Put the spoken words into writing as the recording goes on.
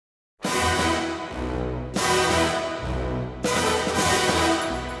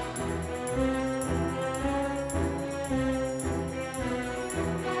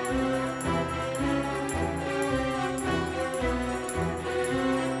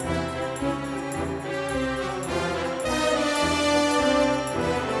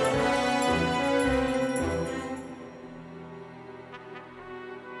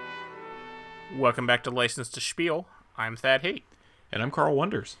Welcome back to License to Spiel. I'm Thad Haight. And I'm Carl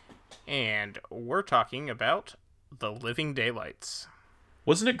Wonders. And we're talking about The Living Daylights.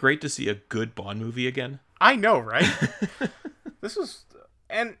 Wasn't it great to see a good Bond movie again? I know, right? This was...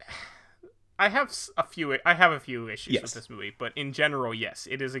 And I have a few issues with this movie, but in general, yes,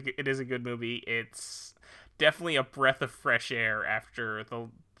 it is a good movie. It's definitely a breath of fresh air after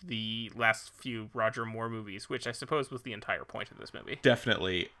the last few Roger Moore movies, which I suppose was the entire point of this movie.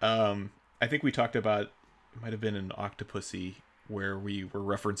 Definitely. I think we talked about, it might have been an Octopussy, where we were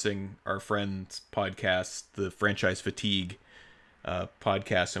referencing our friend's podcast, the Franchise Fatigue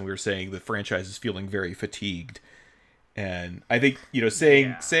podcast, and we were saying the franchise is feeling very fatigued. And I think,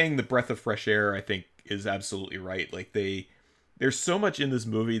 saying the breath of fresh air, I think is absolutely right. Like there's so much in this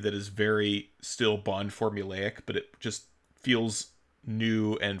movie that is very still Bond formulaic, but it just feels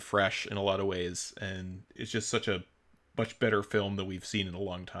new and fresh in a lot of ways. And it's just such a much better film than we've seen in a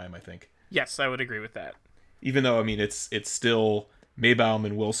long time, I think. Yes, I would agree with that. Even though, I mean, it's still Maybaum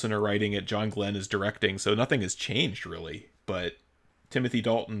and Wilson are writing it, John Glenn is directing, so nothing has changed really. But Timothy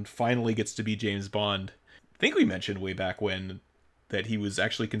Dalton finally gets to be James Bond. I think we mentioned way back when that he was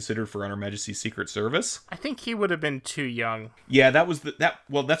actually considered for Her Majesty's Secret Service. I think he would have been too young. Yeah, that's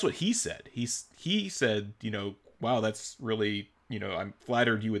what he said. He said, wow, that's really, I'm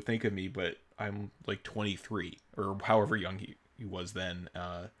flattered you would think of me, but I'm like 23 or however young he was then.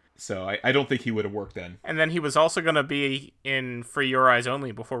 So I don't think he would have worked then. And then he was also going to be in For Your Eyes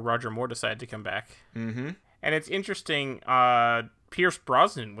Only before Roger Moore decided to come back. Mm-hmm. And it's interesting, Pierce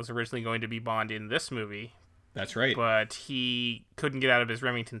Brosnan was originally going to be Bond in this movie. That's right. But he couldn't get out of his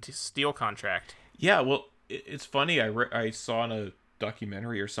Remington Steele contract. Yeah, well, it's funny. I saw in a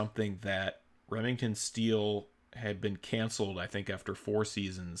documentary or something that Remington Steele had been canceled, I think, after 4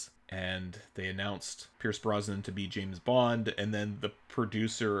 seasons. And they announced Pierce Brosnan to be James Bond. And then the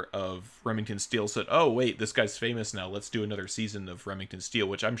producer of Remington Steele said, oh, wait, this guy's famous now. Let's do another season of Remington Steele,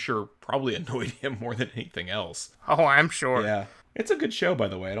 which I'm sure probably annoyed him more than anything else. Oh, I'm sure. Yeah. It's a good show, by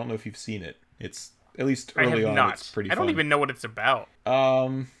the way. I don't know if you've seen it. It's... At least early on, it's pretty fun. I don't even know what it's about.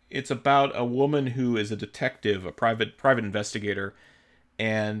 It's about a woman who is a detective, a private investigator,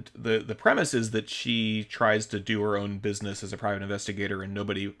 and the premise is that she tries to do her own business as a private investigator, and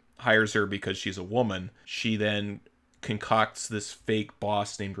nobody hires her because she's a woman. She then concocts this fake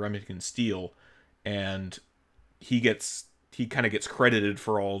boss named Remington Steele, and he kind of gets credited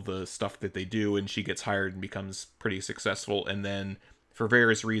for all the stuff that they do, and she gets hired and becomes pretty successful. And then, for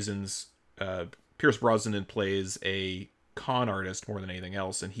various reasons, Pierce Brosnan plays a con artist more than anything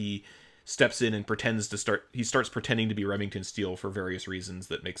else, and he steps in and starts pretending to be Remington Steele for various reasons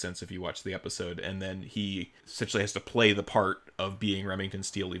that make sense if you watch the episode, and then he essentially has to play the part of being Remington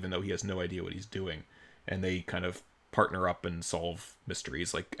Steele even though he has no idea what he's doing, and they kind of partner up and solve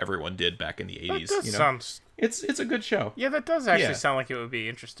mysteries like everyone did back in the 80s. That sounds... It's a good show. Yeah, that does actually sound like it would be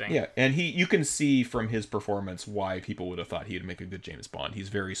interesting. Yeah, and you can see from his performance why people would have thought he'd make a good James Bond. He's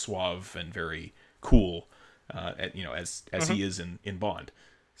very suave and very cool, as he is in Bond.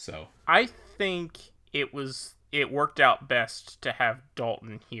 So I think it worked out best to have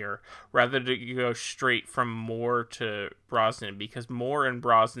Dalton here rather than go straight from Moore to Brosnan, because Moore and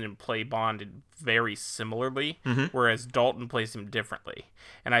Brosnan play Bond very similarly, whereas Dalton plays him differently.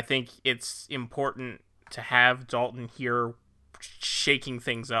 And I think it's important to have Dalton here shaking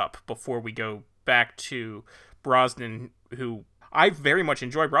things up before we go back to Brosnan, who I very much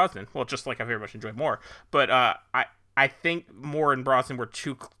enjoy Brosnan. Well, just like I very much enjoy Moore. But I think Moore and Brosnan were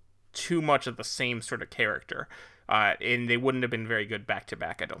too much of the same sort of character. And they wouldn't have been very good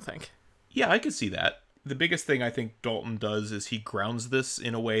back-to-back, I don't think. Yeah, I could see that. The biggest thing I think Dalton does is he grounds this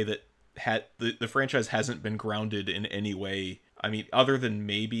in a way that the franchise hasn't been grounded in any way. I mean, other than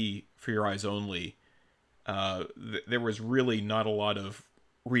maybe For Your Eyes Only, there was really not a lot of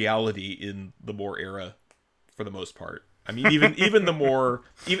reality in the Moore era for the most part. I mean, even the more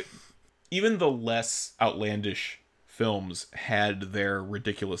even the less outlandish films had their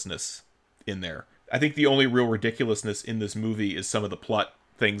ridiculousness in there. I think the only real ridiculousness in this movie is some of the plot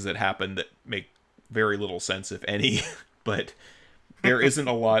things that happen that make very little sense, if any. But there isn't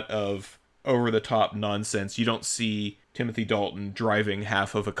a lot of over-the-top nonsense. You don't see Timothy Dalton driving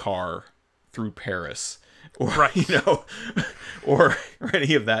half of a car through Paris, or right. or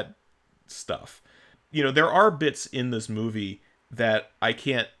any of that stuff. There are bits in this movie that I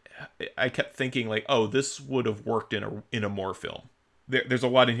kept thinking like, oh, this would have worked in a Moore film. There's a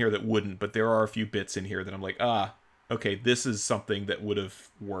lot in here that wouldn't, but there are a few bits in here that I'm like, okay, this is something that would have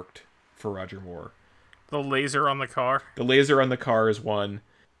worked for Roger Moore. The laser on the car. The laser on the car is one.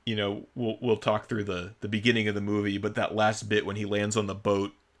 We'll talk through the beginning of the movie, but that last bit when he lands on the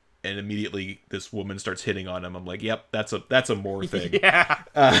boat and immediately this woman starts hitting on him. I'm like, yep, that's a Moore thing. Yeah.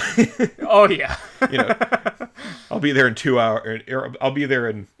 Oh yeah. You know, I'll be there in 2 hours, or I'll be there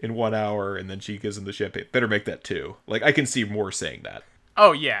in 1 hour, and then she gives him the champagne. Better make that 2. Like, I can see Moore saying that.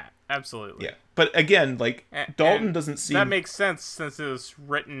 Oh yeah, absolutely. Yeah, but again, like, Dalton doesn't seem... That makes sense since it was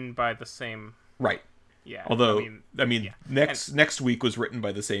written by the same... Right. Yeah. Although, yeah. next week was written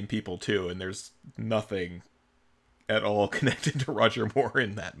by the same people too, and there's nothing at all connected to Roger Moore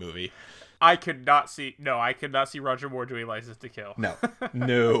in that movie. I could not see Roger Moore doing License to Kill.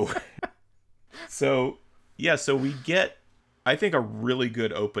 No. So we get, I think, a really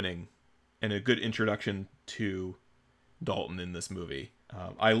good opening and a good introduction to Dalton in this movie.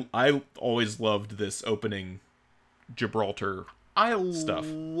 I always loved this opening Gibraltar stuff.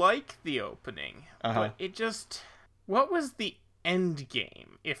 Like the opening, but it just... What was the end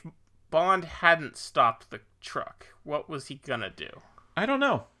game? If Bond hadn't stopped the truck, what was he gonna do? I don't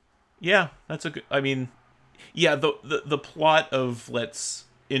know. Yeah, that's a good... I mean, yeah, the plot of let's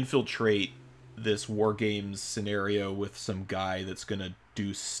infiltrate this War Games scenario with some guy that's gonna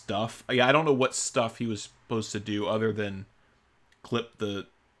do stuff. Yeah, I don't know what stuff he was supposed to do other than clip the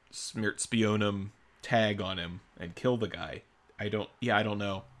Smirt Spionum tag on him and kill the guy. I don't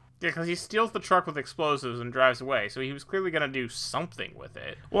know. Yeah, because he steals the truck with explosives and drives away, so he was clearly going to do something with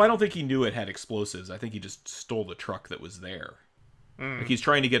it. Well, I don't think he knew it had explosives. I think he just stole the truck that was there. Like, he's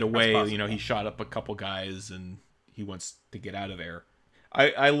trying to get away. You know, he shot up a couple guys and he wants to get out of there.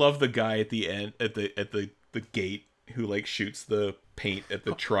 I love the guy at the end, at the gate, who, like, shoots the paint at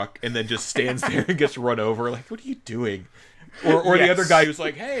the truck and then just stands there and gets run over. Like, what are you doing? Or Yes. the other guy who's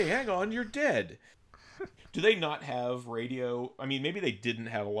like, hey, hang on, you're dead. Do they not have radio? I mean, maybe they didn't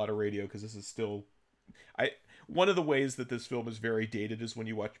have a lot of radio because this is still... One of the ways that this film is very dated is when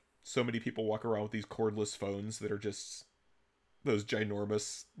you watch so many people walk around with these cordless phones that are just those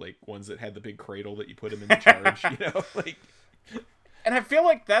ginormous, like, ones that had the big cradle that you put them in the charge, you know? Like... And I feel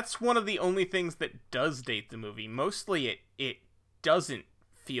like that's one of the only things that does date the movie. Mostly it doesn't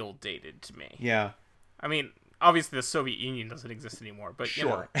feel dated to me. Yeah. I mean, obviously the Soviet Union doesn't exist anymore, but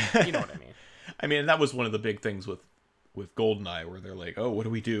Sure. You know what I mean. I mean, that was one of the big things with GoldenEye, where they're like, oh, what do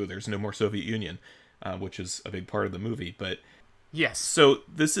we do? There's no more Soviet Union, which is a big part of the movie. But yes. So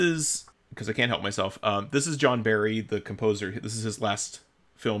this is, because I can't help myself, this is John Barry, the composer. This is his last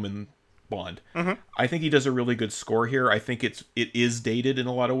film in Bond. Mm-hmm. I think he does a really good score here. I think it is dated in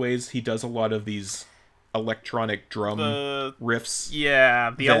a lot of ways. He does a lot of these electronic drum riffs.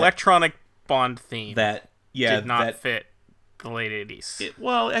 Yeah, the electronic Bond theme did not fit the late 80s.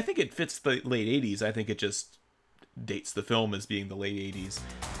 Well, I think it fits the late 80s. I think it just dates the film as being the late 80s.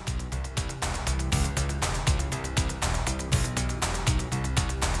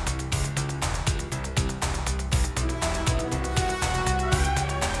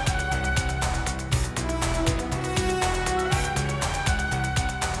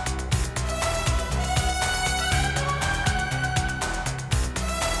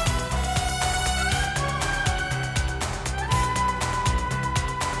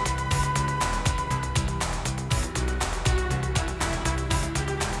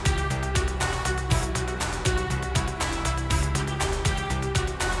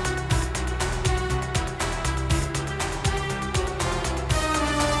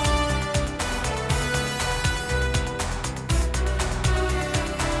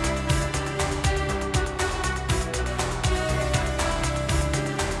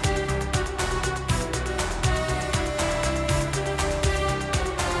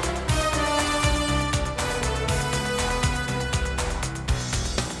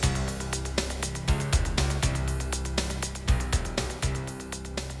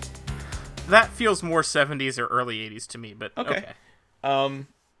 That feels more 70s or early 80s to me, but okay.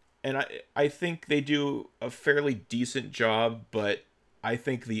 And I think they do a fairly decent job, but I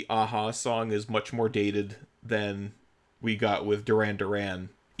think the Aha song is much more dated than we got with Duran Duran,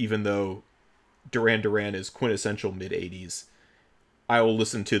 even though Duran Duran is quintessential mid-80s. I will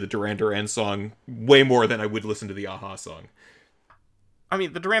listen to the Duran Duran song way more than I would listen to the Aha song. I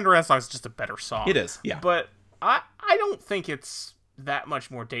mean, the Duran Duran song is just a better song. It is, yeah. But I don't think it's that much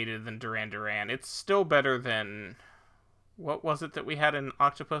more dated than Duran Duran. It's still better than... What was it that we had in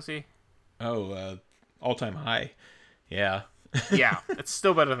Octopussy? Oh, All Time High. Yeah. Yeah, it's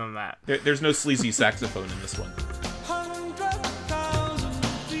still better than that. There's no sleazy saxophone in this one.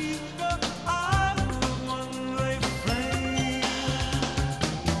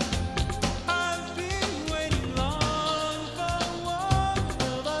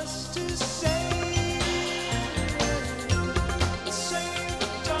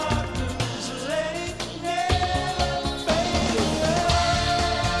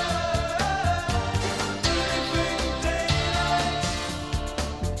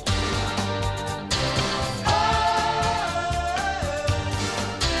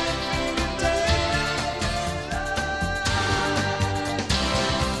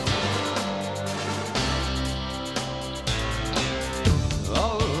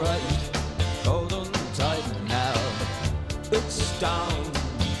 down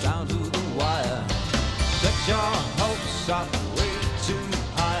to the wire. Set your hopes up way too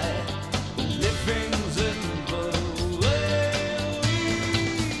high. Living's in the way we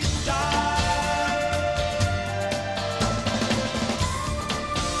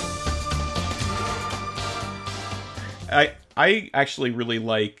I actually really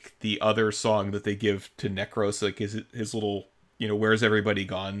like the other song that they give to Necros, like his little, Where's Everybody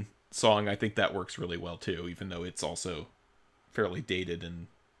Gone song. I think that works really well too, even though it's also fairly dated and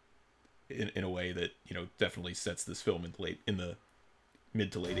in a way that, definitely sets this film in the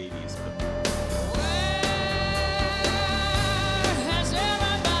mid to late 80s. But...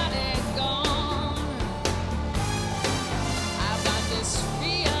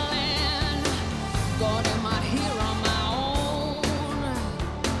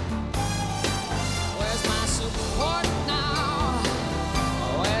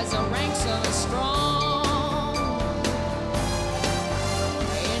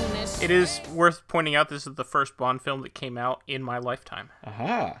 It is worth pointing out this is the first Bond film that came out in my lifetime.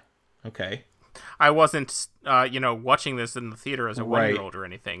 Aha. Okay. I wasn't, watching this in the theater as a 1-year-old or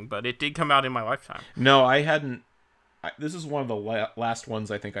anything, but it did come out in my lifetime. No, I hadn't. This is one of the last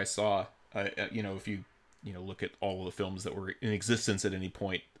ones I think I saw. If you, look at all of the films that were in existence at any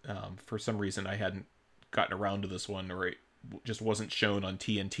point, for some reason I hadn't gotten around to this one, or it just wasn't shown on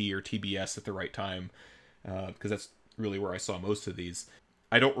TNT or TBS at the right time, because that's really where I saw most of these.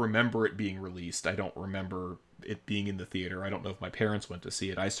 I don't remember it being released. I don't remember it being in the theater. I don't know if my parents went to see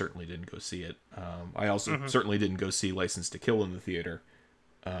it. I certainly didn't go see it. I also certainly didn't go see License to Kill in the theater.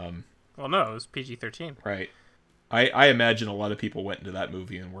 Well, no, it was PG-13. Right. I imagine a lot of people went into that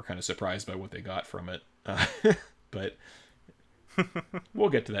movie and were kind of surprised by what they got from it. But we'll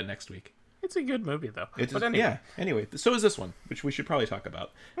get to that next week. It's a good movie, though. But anyway. Yeah, anyway. So is this one, which we should probably talk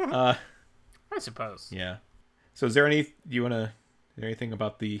about. I suppose. Yeah. So is there anything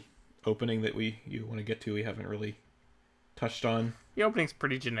about the opening that you want to get to we haven't really touched on? The opening's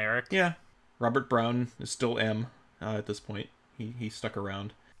pretty generic. Yeah. Robert Brown is still M at this point. He stuck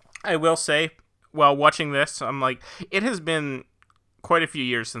around. I will say, while watching this, I'm like, it has been quite a few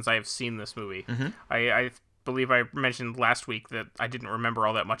years since I have seen this movie. Mm-hmm. I believe I mentioned last week that I didn't remember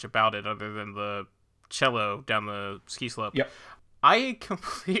all that much about it other than the cello down the ski slope. Yep. I had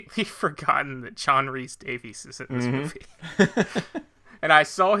completely forgotten that John Rhys Davies is in this movie. And I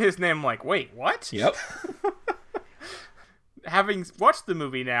saw his name like, wait, what? Yep. Having watched the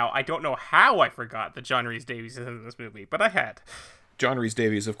movie now, I don't know how I forgot that John Rhys Davies is in this movie, but I had. John Rhys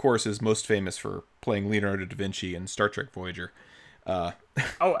Davies, of course, is most famous for playing Leonardo da Vinci in Star Trek Voyager. Oh,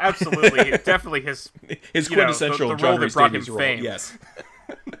 absolutely. Definitely his quintessential the John role Rhys that brought Davies him role. fame. Yes.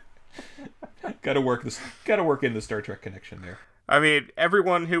 Gotta work in the Star Trek connection there. I mean,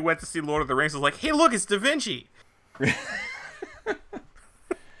 everyone who went to see Lord of the Rings was like, hey, look, it's Da Vinci.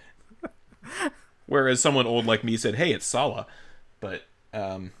 Whereas someone old like me said, hey, it's Sala. But,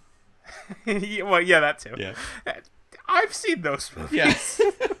 well, yeah, that too. Yeah. I've seen those movies. Yes.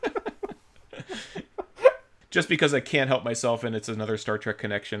 Just because I can't help myself and it's another Star Trek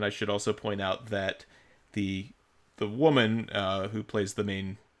connection, I should also point out that the woman who plays the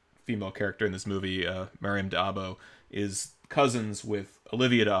main female character in this movie, Mariam Dabo, is cousins with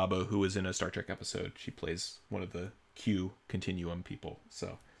Olivia Dabo, who was in a Star Trek episode. She plays one of the Q Continuum people.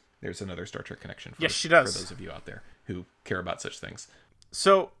 So there's another Star Trek connection for, yes, she does. For those of you out there who care about such things.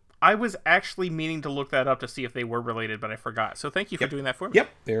 So I was actually meaning to look that up to see if they were related, but I forgot. So thank you for doing that for me. Yep,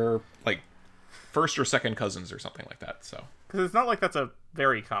 they're like first or second cousins or something like that. So because it's not like that's a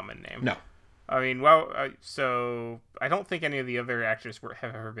very common name. No. I mean, so I don't think any of the other actors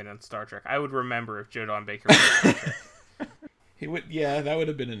have ever been on Star Trek. I would remember if Joe Don Baker was on Star Trek. He would, yeah, that would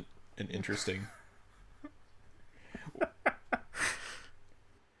have been an interesting.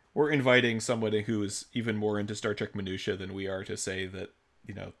 We're inviting somebody who is even more into Star Trek minutia than we are to say that,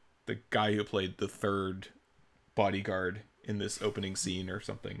 the guy who played the third bodyguard in this opening scene or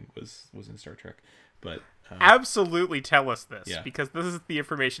something was in Star Trek. But absolutely tell us this, yeah. Because this is the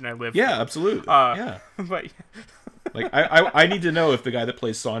information I live. Yeah, for. absolutely. Yeah, but like I need to know if the guy that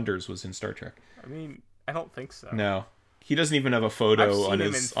plays Saunders was in Star Trek. I mean, I don't think so. No, he doesn't even have a photo on my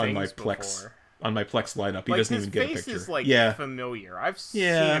Plex before. On my Plex lineup. He like, doesn't even get a picture. His face is like familiar. I've seen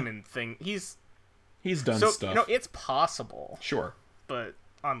him in things. He's done so, stuff. It's possible. Sure, but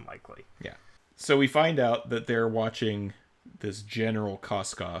unlikely. Yeah. So we find out that they're watching this General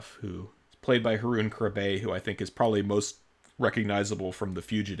Koskov, who is played by Haroun Krabbe, who I think is probably most recognizable from The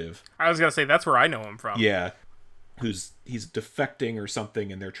Fugitive. I was gonna say that's where I know him from. Yeah. He's defecting or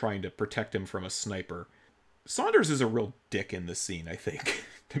something, and they're trying to protect him from a sniper. Saunders is a real dick in this scene, I think,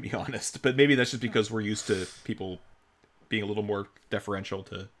 to be honest. But maybe that's just because we're used to people being a little more deferential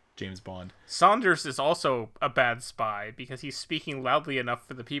to James Bond. Saunders is also a bad spy because he's speaking loudly enough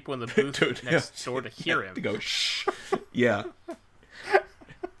for the people in the booth next door to hear him. To go, shh. Yeah.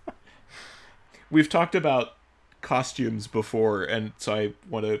 We've talked about costumes before, and so I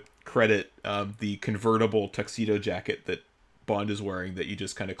want to credit the convertible tuxedo jacket that Bond is wearing that you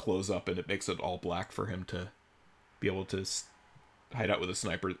just kind of close up and it makes it all black for him to be able to hide out with a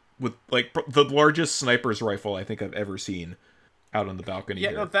sniper, with like the largest sniper's rifle I think I've ever seen out on the balcony.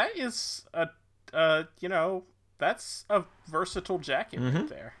 Yeah, no, that is that's a versatile jacket right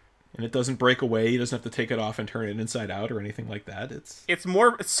there. And it doesn't break away. He doesn't have to take it off and turn it inside out or anything like that. It's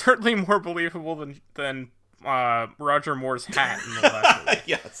certainly more believable than Roger Moore's hat in the last movie.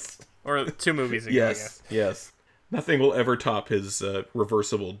 Yes. Or 2 movies ago, yes, I guess. Yes. Nothing will ever top his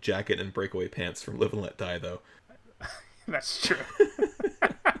reversible jacket and breakaway pants from Live and Let Die, though. That's true.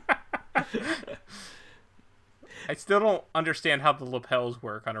 I still don't understand how the lapels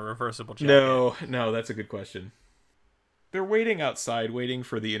work on a reversible jacket. No, that's a good question. They're waiting outside, waiting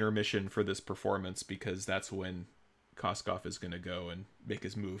for the intermission for this performance, because that's when Koskov is going to go and make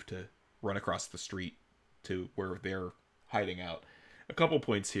his move to run across the street to where they're hiding out. A couple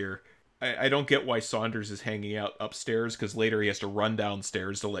points here. I don't get why Saunders is hanging out upstairs, because later he has to run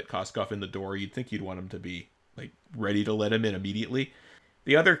downstairs to let Koskov in the door. You'd think you'd want him to be like ready to let him in immediately.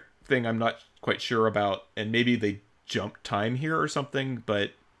 The other thing I'm not quite sure about, and maybe they jumped time here or something,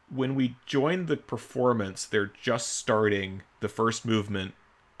 but when we join the performance, they're just starting the first movement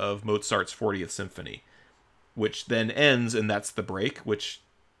of Mozart's 40th Symphony, which then ends, and that's the break, which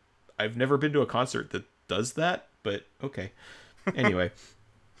I've never been to a concert that does that, but okay. Anyway,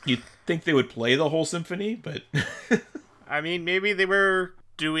 you'd think they would play the whole symphony, but... I mean, maybe they were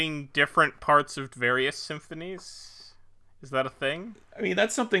doing different parts of various symphonies. Is that a thing? I mean,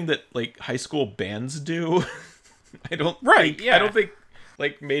 that's something that, like, high school bands do. I don't think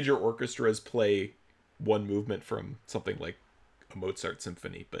like major orchestras play one movement from something like a Mozart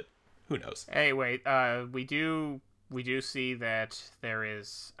symphony, but who knows? Anyway, we do see that there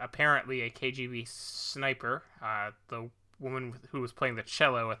is apparently a KGB sniper, the woman who was playing the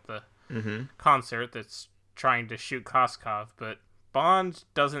cello at the concert, that's trying to shoot Koskov, but Bond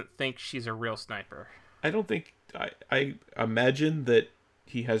doesn't think she's a real sniper. I don't think... I imagine that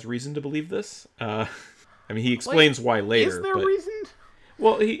he has reason to believe this. I mean, he explains why later. Is there reason?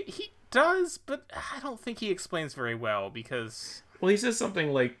 Well, he does, but I don't think he explains very well, because... Well, he says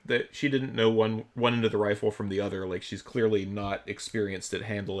something like that she didn't know one end of the rifle from the other. Like, she's clearly not experienced at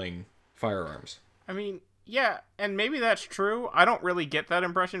handling firearms. I mean, yeah, and maybe that's true. I don't really get that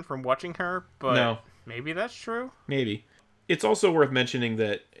impression from watching her, but maybe that's true. Maybe. It's also worth mentioning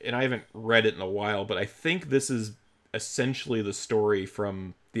that, and I haven't read it in a while, but I think this is essentially the story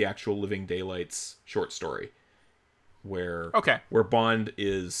from the actual Living Daylights short story, where Bond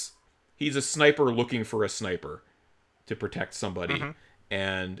he's a sniper looking for a sniper to protect somebody,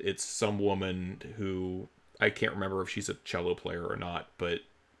 and it's some woman who, I can't remember if she's a cello player or not, but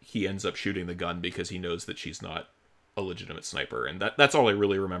he ends up shooting the gun because he knows that she's not a legitimate sniper, and that's all I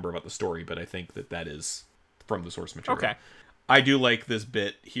really remember about the story, but I think that is from the source material. Okay. I do like this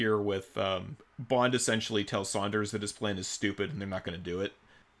bit here with Bond essentially tells Saunders that his plan is stupid and they're not going to do it,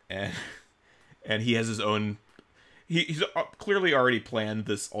 and he has his own... He's clearly already planned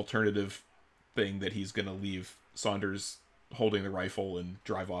this alternative thing that he's going to leave Saunders holding the rifle and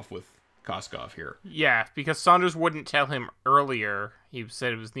drive off with Koskov here. Yeah, because Saunders wouldn't tell him earlier. He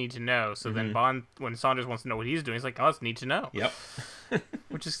said it was need to know. So then Bond, when Saunders wants to know what he's doing, he's like, oh, it's need to know. Yep.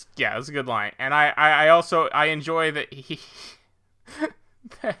 Which is, yeah, that's a good line. And I also enjoy that he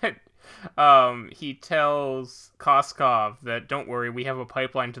he tells Koskov that, don't worry, we have a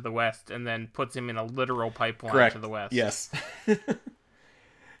pipeline to the west, and then puts him in a literal pipeline to the west. Yes.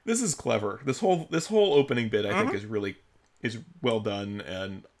 This is clever. This whole opening bit, I think, is well done,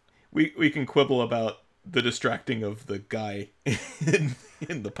 and we can quibble about the distracting of the guy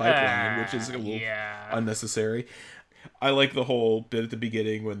in the pipeline, which is a little unnecessary. I like the whole bit at the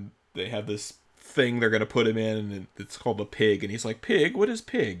beginning when they have this thing they're going to put him in, and it's called a pig, and he's like, pig? What is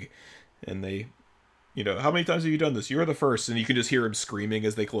pig? And they, how many times have you done this? You're the first, and you can just hear him screaming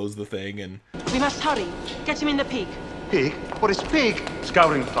as they close the thing, and... We must hurry. Get him in the pig. Pig? What is pig?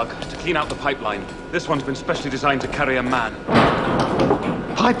 Scouring plug to clean out the pipeline. This one's been specially designed to carry a man.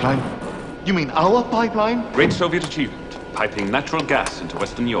 Pipeline? You mean our pipeline? Great Soviet achievement, piping natural gas into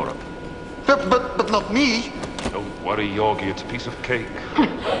Western Europe. But not me. Don't worry, Yorgi, it's a piece of cake.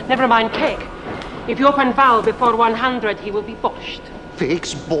 Never mind cake. If you open valve before 100, he will be boshed.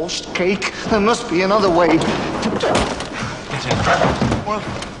 Figs, borscht, cake. There must be another way. Get in. Well,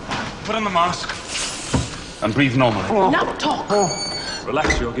 put on the mask. And breathe normally. Now talk.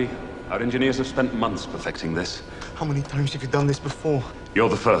 Relax, Yogi. Our engineers have spent months perfecting this. How many times have you done this before? You're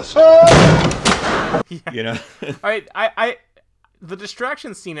the first. You know? The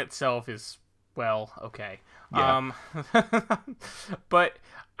distraction scene itself is, well, okay. Yeah. But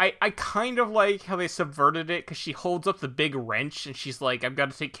I kind of like how they subverted it, because she holds up the big wrench and she's like, I've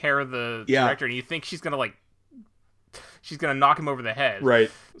got to take care of the director, and you think she's gonna knock him over the head. Right.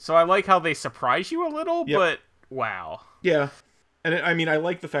 So I like how they surprise you a little, Yep. but wow. Yeah. And I mean, I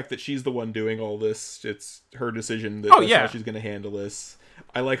like the fact that she's the one doing all this. It's her decision that Oh, that's yeah. how she's going to handle this.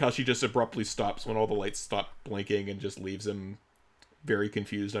 I like how she just abruptly stops when all the lights stop blinking and just leaves him very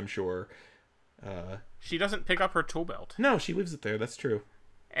confused, I'm sure. She doesn't pick up her tool belt. No, she leaves it there. That's true.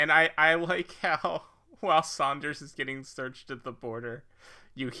 And I like how, while Saunders is getting searched at the border,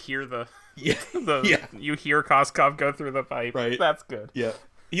 you hear Yeah. you hear Koskov go through the pipe. Right. That's good. Yeah.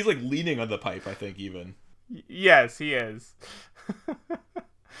 He's like leaning on the pipe, I think, even. Yes, he is.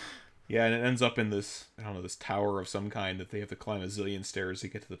 Yeah, and it ends up in this, I don't know, this tower of some kind that they have to climb a zillion stairs to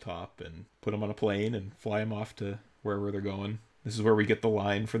get to the top and put him on a plane and fly him off to wherever they're going. This is where we get the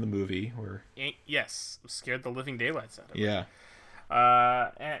line from the movie where... Yes, scared the living daylights out of her. Yeah.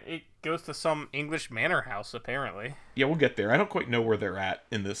 And it goes to some English manor house, apparently. Yeah, we'll get there. I don't quite know where they're at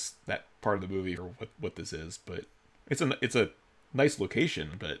in that part of the movie or what this is, but it's a nice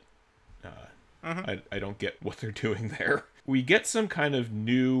location, but I don't get what they're doing there. We get some kind of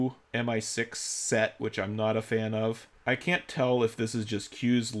new MI6 set, which I'm not a fan of. I can't tell if this is just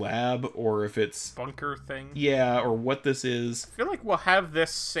Q's lab or if it's... Bunker thing. Yeah, or what this is. I feel like we'll have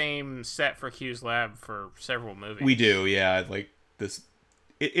this same set for Q's lab for several movies. We do, yeah. Like this...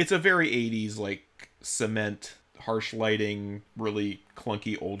 It's a very 80s, like, cement, harsh lighting, really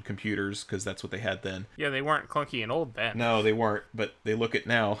clunky old computers, because that's what they had then. Yeah, they weren't clunky and old then. No, they weren't, but they look it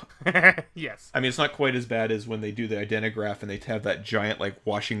now. Yes. I mean, it's not quite as bad as when they do the Identigraph and they have that giant, like,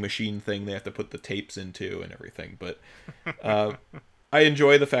 washing machine thing they have to put the tapes into and everything. But I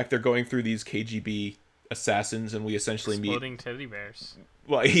enjoy the fact they're going through these KGB assassins and we essentially Exploding teddy bears.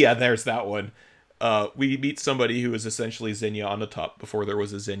 Well, yeah, there's that one. We meet somebody who is essentially Xenia Onatopp before there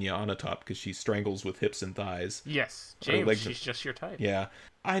was a Xenia Onatopp because she strangles with hips and thighs. Yes, Her James, legs she's just your type. Yeah.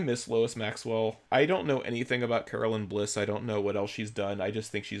 I miss Lois Maxwell. I don't know anything about Carolyn Bliss. I don't know what else she's done. I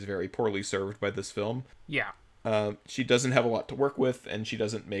just think she's very poorly served by this film. Yeah. She doesn't have a lot to work with, and she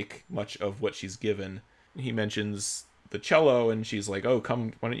doesn't make much of what she's given. He mentions the cello, and she's like, oh,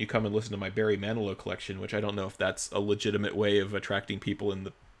 why don't you come and listen to my Barry Manilow collection, which I don't know if that's a legitimate way of attracting people in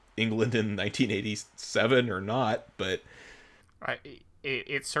the England in 1987 or not, but...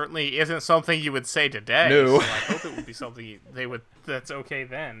 It certainly isn't something you would say today. No. So I hope it would be something that's okay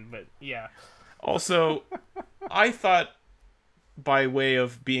then, but yeah. Also, I thought by way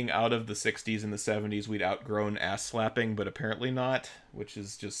of being out of the 60s and the 70s, we'd outgrown ass slapping, but apparently not, which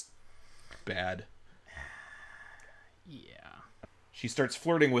is just bad. Yeah. She starts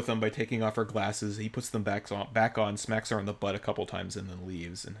flirting with him by taking off her glasses. He puts them back on, smacks her on the butt a couple times, and then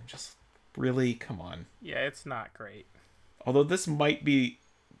leaves. And just, really? Come on. Yeah, it's not great. Although this might be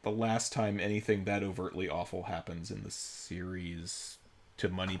the last time anything that overtly awful happens in the series, to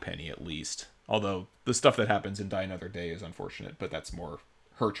Moneypenny at least. Although the stuff that happens in Die Another Day is unfortunate, but that's more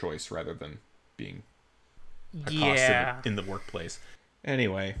her choice rather than being accosted in the workplace.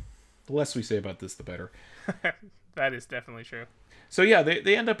 Anyway, the less we say about this, the better. That is definitely true. So yeah,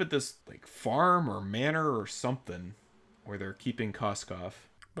 they end up at this like farm or manor or something where they're keeping Koskov.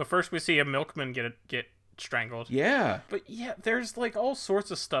 But first we see a milkman get strangled. Yeah. But yeah, there's like all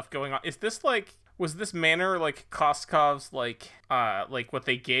sorts of stuff going on. Is this like, was this manor like Koskov's like what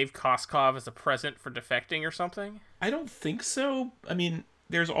they gave Koskov as a present for defecting or something? I don't think so. I mean,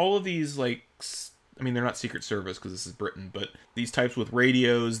 there's all of these like they're not Secret Service because this is Britain, but these types with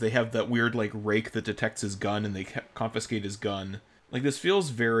radios, they have that weird like rake that detects his gun and they confiscate his gun. Like this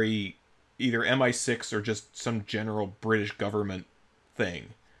feels very either MI6 or just some general British government thing.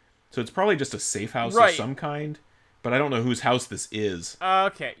 So it's probably just a safe house of some kind, but I don't know whose house this is.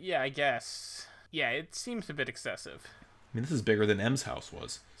 Okay, yeah, I guess. Yeah, it seems a bit excessive. I mean, this is bigger than M's house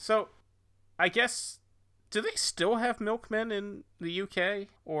was. So, I guess, do they still have milkmen in the UK?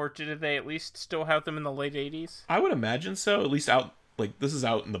 Or did they at least still have them in the late 80s? I would imagine so, at least out, like, this is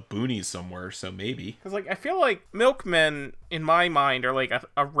out in the boonies somewhere, so maybe. Because, like, I feel like milkmen, in my mind, are like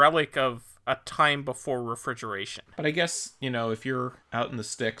a relic of a time before refrigeration. But I guess, you know, if you're out in the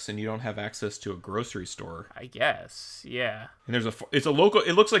sticks and you don't have access to a grocery store, I guess, yeah. And it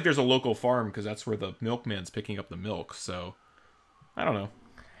looks like there's a local farm because that's where the milkman's picking up the milk. So I don't know.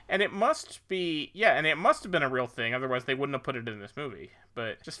 And it must be, yeah, and it must have been a real thing. Otherwise they wouldn't have put it in this movie. But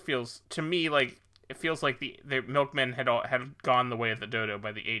it just feels to me like it feels like the milkmen had gone the way of the dodo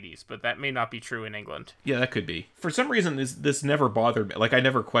by the 80s, but that may not be true in England. Yeah, that could be. For some reason, this never bothered me. Like, I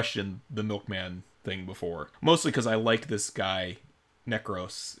never questioned the milkman thing before. Mostly because I like this guy,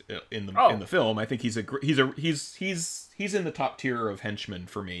 Necros, in the film. I think he's in the top tier of henchmen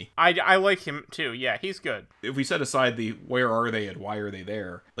for me. I like him too. Yeah, he's good. If we set aside the where are they and why are they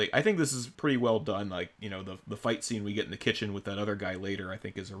there, like, I think this is pretty well done. Like, the fight scene we get in the kitchen with that other guy later, I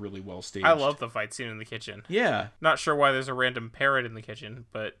think is a really well staged. I love the fight scene in the kitchen. Yeah. Not sure why there's a random parrot in the kitchen,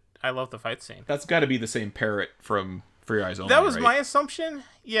 but I love the fight scene. That's got to be the same parrot from For Your Eyes Only. That was right? my assumption.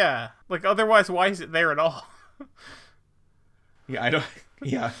 Yeah. Like, otherwise, why is it there at all? Yeah, I don't.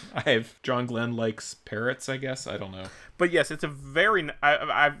 Yeah, I have. John Glenn likes parrots, I guess. I don't know. But yes, it's a very.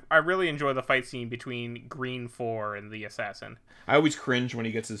 I really enjoy the fight scene between Green 4 and the assassin. I always cringe when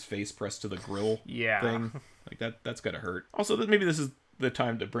he gets his face pressed to the grill thing. Like, that's gotta hurt. Also, maybe this is the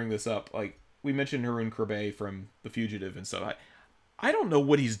time to bring this up. Like, we mentioned Haroun Corbet from The Fugitive and stuff. I don't know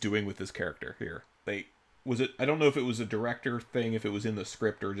what he's doing with this character here. Like, I don't know if it was a director thing, if it was in the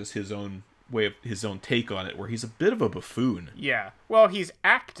script, or just his own take on it, where he's a bit of a buffoon. Yeah. Well, he's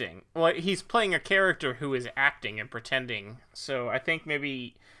acting. Well, he's playing a character who is acting and pretending. So I think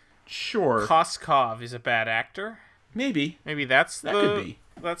maybe Sure. Koskov is a bad actor. Maybe That could be.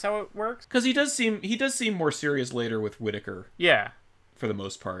 That's how it works. Because he does seem more serious later with Whitaker. Yeah. For the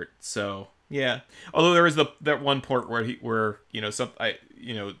most part. So yeah. Although there is that one part where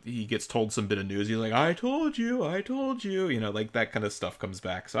he gets told some bit of news. He's like, I told you. Like, that kind of stuff comes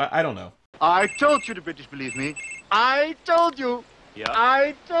back. So I don't know. I told you the British believe me. I told you. Yeah.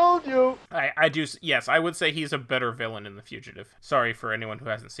 I told you. I do. Yes, I would say he's a better villain in The Fugitive. Sorry for anyone who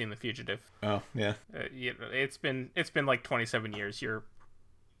hasn't seen The Fugitive. Oh yeah. It's been like 27 years.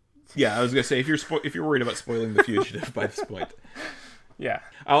 Yeah, I was gonna say if you're worried about spoiling The Fugitive by this point. Yeah.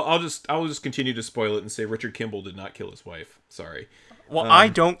 I'll just continue to spoil it and say Richard Kimball did not kill his wife. Sorry. Well, I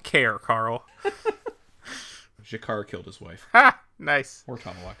don't care, Carl. Jakar killed his wife. Ha! Nice. Or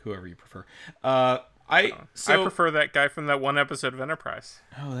Tomahawk, whoever you prefer. I prefer that guy from that one episode of Enterprise.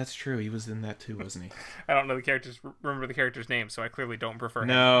 Oh, that's true. He was in that too, wasn't he? I don't know remember the character's name, so I clearly don't prefer him.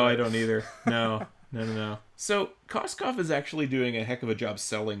 No, I don't either. No. So, Koskov is actually doing a heck of a job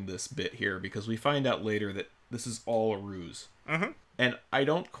selling this bit here, because we find out later that this is all a ruse. Mm-hmm. And I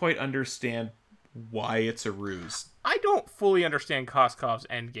don't quite understand why it's a ruse. I don't fully understand Koskov's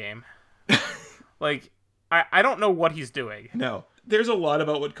endgame. Like, I don't know what he's doing. No. There's a lot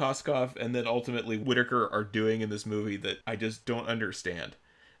about what Koskov and then ultimately Whitaker are doing in this movie that I just don't understand.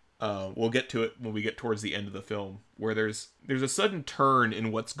 We'll get to it when we get towards the end of the film, where there's a sudden turn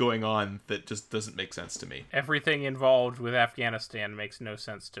in what's going on that just doesn't make sense to me. Everything involved with Afghanistan makes no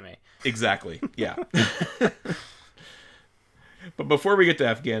sense to me. Exactly. Yeah. But before we get to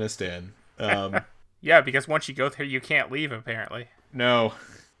Afghanistan... yeah, because once you go there, you can't leave, apparently. No.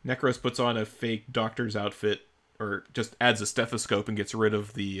 Necros puts on a fake doctor's outfit, or just adds a stethoscope and gets rid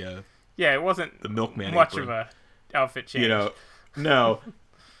of the... yeah, it wasn't the milkman much apron. of a outfit change. No.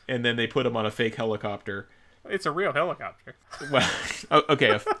 And then they put him on a fake helicopter. It's a real helicopter. Well, okay,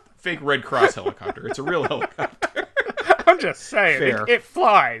 a fake Red Cross helicopter. It's a real helicopter. I'm just saying, Fair. it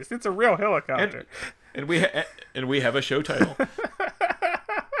flies. It's a real helicopter. And we have a show title.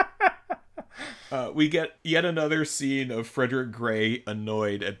 We get yet another scene of Frederick Gray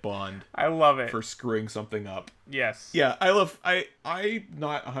annoyed at Bond. I love it. For screwing something up. Yes. Yeah, I'm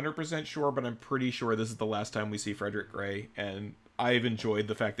not 100% sure, but I'm pretty sure this is the last time we see Frederick Gray, and I've enjoyed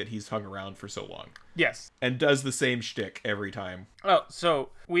the fact that he's hung around for so long. Yes. And does the same shtick every time. Oh, so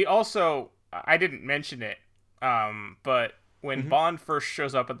we also, I didn't mention it, but when Bond first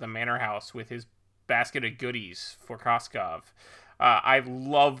shows up at the manor house with his basket of goodies for Koskov, I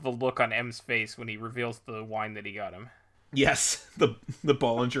love the look on M's face when he reveals the wine that he got him. Yes, the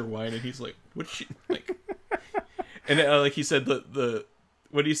Bollinger wine, and he's like, "What's she like?" And like he said, the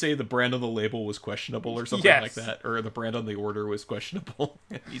what do you say? The brand on the label was questionable, or something like that, or the brand on the order was questionable.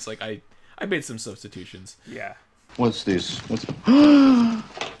 And he's like, I made some substitutions. Yeah. What's this?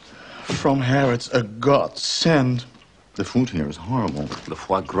 From Harrods, a godsend. The food here is horrible. The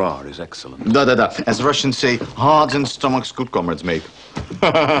foie gras is excellent. Da. As Russians say, hearts and stomachs good comrades make.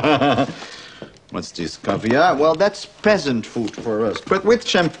 What's this? Caviar? Well, that's peasant food for us. But with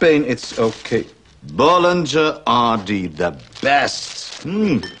champagne, it's okay. Bollinger RD, the best.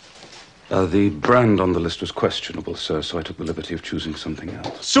 The brand on the list was questionable, sir, so I took the liberty of choosing something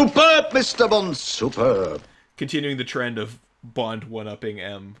else. Superb, Mr. Bond, superb. Continuing the trend of Bond one-upping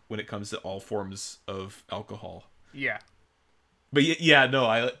M when it comes to all forms of alcohol. Yeah. But yeah,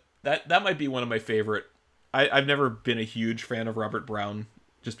 no, that might be one of my favorite. I've never been a huge fan of Robert Brown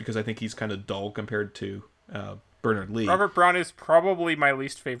just because I think he's kind of dull compared to Bernard Lee. Robert Braun is probably my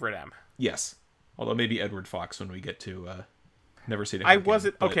least favorite M. Yes. Although maybe Edward Fox when we get to Never Seen It I Again,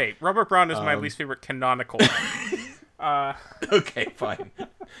 wasn't... but- Okay, Robert Braun is my least favorite canonical M. Okay, fine.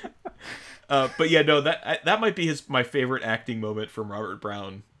 But yeah, no, that might be my favorite acting moment from Robert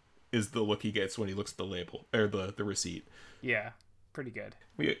Brown is the look he gets when he looks at the label or the receipt. Yeah, pretty good.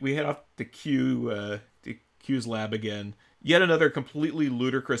 We head off to Q's lab again. Yet another completely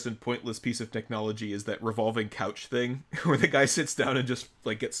ludicrous and pointless piece of technology is that revolving couch thing where the guy sits down and just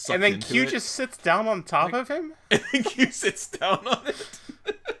like gets sucked And then into Q it. just sits down on top of him? And then Q sits down on it.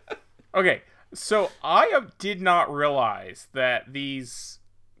 Okay, so I did not realize that these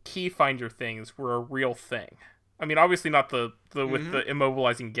key finder things were a real thing. I mean, obviously not the with the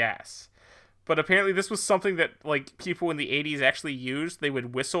immobilizing gas. But apparently this was something that like people in the 80s actually used. They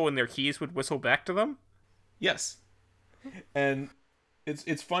would whistle and their keys would whistle back to them. Yes. And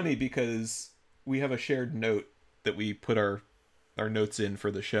it's funny because we have a shared note that we put our notes in for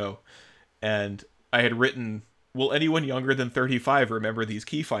the show. And I had written, will anyone younger than 35 remember these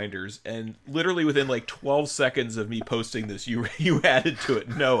key finders? And literally within like 12 seconds of me posting this, you added to it,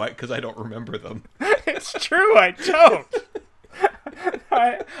 no, because I don't remember them. It's true, I don't.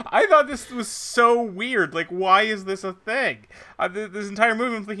 I thought this was so weird. Like, why is this a thing? This entire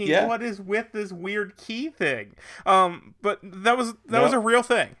movie, I'm thinking, Yeah. what is with this weird key thing? But that was a real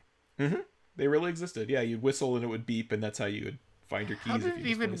thing. Mm-hmm. They really existed. Yeah, you'd whistle and it would beep, and that's how you would find your keys. How did it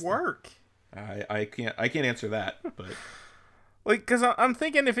even work? I can't answer that, but Like, because I'm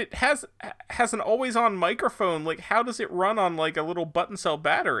thinking if it has an always-on microphone, like, how does it run on, like, a little button cell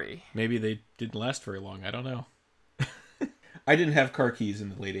battery? maybe they didn't last very long. I don't know. I didn't have car keys in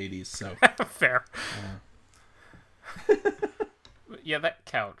the late 80s, so Fair. Yeah, that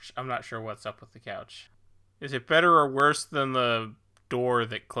couch. I'm not sure what's up with the couch. Is it better or worse than the door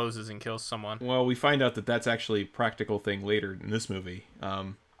that closes and kills someone? well, we find out that that's actually a practical thing later in this movie.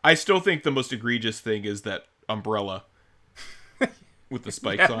 I still think the most egregious thing is that umbrella with the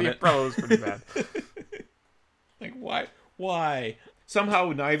spikes on the it. umbrella was pretty bad. Like, why?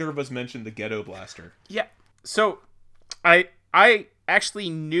 Somehow neither of us mentioned the ghetto blaster. Yeah. So, I actually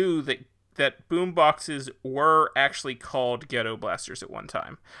knew that boomboxes were actually called ghetto blasters at one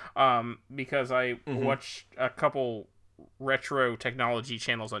time, because I watched a couple retro technology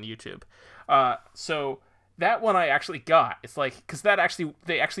channels on YouTube. So that one I actually got. It's like because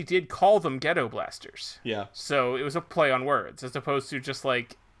they actually did call them ghetto blasters. Yeah. So it was a play on words as opposed to just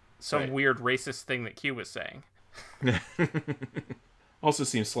like some Right. weird racist thing that Q was saying. Also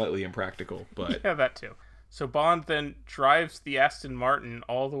seems slightly impractical, but Yeah, that too. So Bond then drives the Aston Martin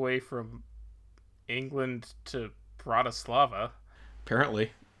all the way from England to Bratislava.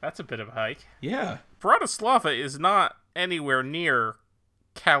 apparently. That's a bit of a hike. Yeah. Bratislava is not anywhere near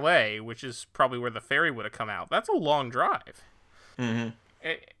Calais, which is probably where the ferry would have come out. That's a long drive. Mm-hmm.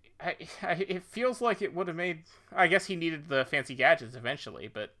 It feels like it would have made... I guess he needed the fancy gadgets eventually,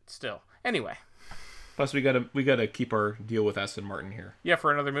 but still. Anyway. Plus, we gotta keep our deal with Aston Martin here. Yeah,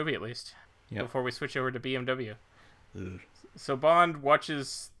 for another movie at least. Yep. Before we switch over to BMW. Ugh. So Bond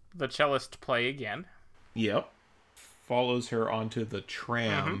watches the cellist play again. Yep. Follows her onto the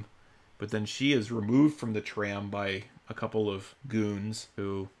tram, but then she is removed from the tram by a couple of goons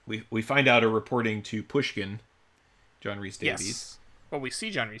who we find out are reporting to Pushkin, John Rhys Davies. Yes. Well, we see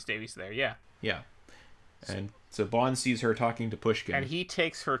John Rhys Davies there, yeah. Yeah. And so Bond sees her talking to Pushkin. And he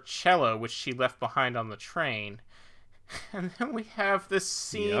takes her cello, which she left behind on the train. And then we have this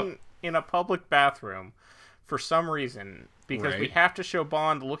scene in a public bathroom for some reason. Because we Right. have to show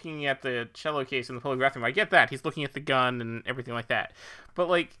Bond looking at the cello case in the public bathroom. I get that. He's looking at the gun and everything like that. But,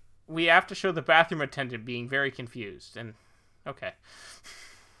 like, we have to show the bathroom attendant being very confused. And, okay.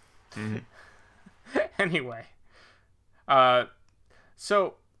 Anyway.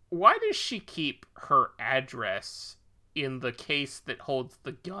 So, why does she keep her address in the case that holds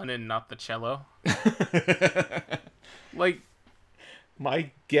the gun and not the cello? Like,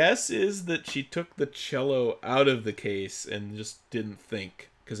 My guess is that she took the cello out of the case and just didn't think.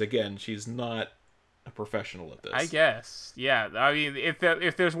 Because, again, she's not a professional at this. I guess. Yeah. I mean, if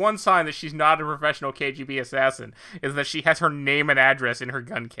there's one sign that she's not a professional KGB assassin, is that she has her name and address in her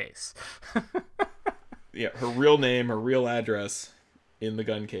gun case. Yeah, her real name, her real address in the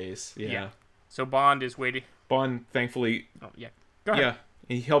gun case. Yeah. So Bond is waiting. Bond, thankfully, Oh, yeah. Go ahead. yeah,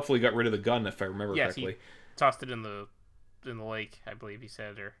 he helpfully got rid of the gun, if I remember Yes, correctly. he tossed it in the lake, I believe he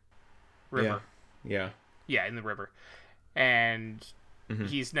said, or river. Yeah. Yeah, in the river. And Mm-hmm.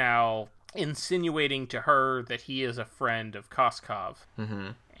 he's now insinuating to her that he is a friend of Koskov. Mm-hmm.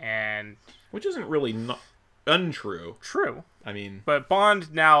 And Which isn't really not untrue. True. I mean, But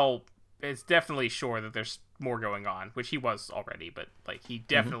Bond now is definitely sure that there's more going on, which he was already, but like he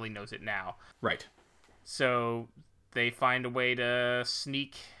definitely knows it now. right. So they find a way to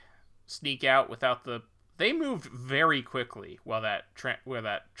sneak out without the. They moved very quickly while that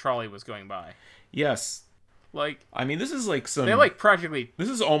trolley was going by. Yes. Like I mean, this is like some. they like practically This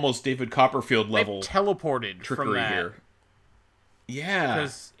is almost David Copperfield level teleported from trickery that here. Yeah.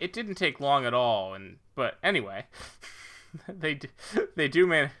 because it didn't take long at all. But anyway, they do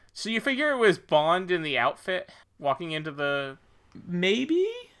man. So you figure it was Bond in the outfit walking into the. Maybe.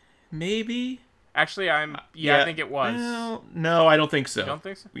 Actually, I think it was. Well, no, I don't think so. You don't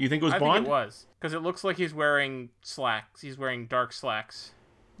think so? You think it was I Bond? think it was because it looks like he's wearing slacks. He's wearing dark slacks.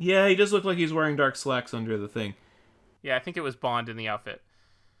 Yeah, he does look like he's wearing dark slacks under the thing. Yeah, I think it was Bond in the outfit.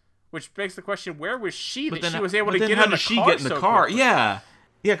 Which begs the question: where was she that she was but able to then get how in the did she car get in the so car? quickly? Yeah,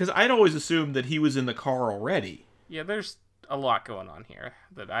 because I'd always assumed that he was in the car already. Yeah, there's a lot going on here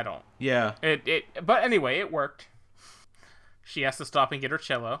that I don't. Yeah, But anyway, it worked. She has to stop and get her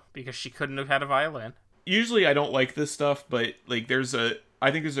cello because she couldn't have had a violin. usually I don't like this stuff, but like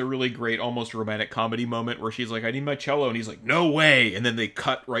I think there's a really great almost romantic comedy moment where she's like, I need my cello, and he's like, no way, and then they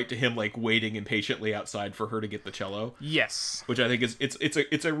cut right to him like waiting impatiently outside for her to get the cello. Yes. Which I think is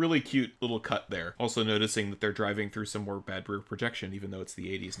it's a really cute little cut there. Also noticing that they're driving through some more bad rear projection, even though it's the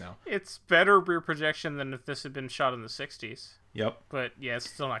 80s now. It's better rear projection than if this had been shot in the 60s. Yep. But yeah, it's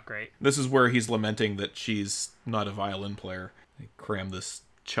still not great. This is where he's lamenting that she's not a violin player. They cram this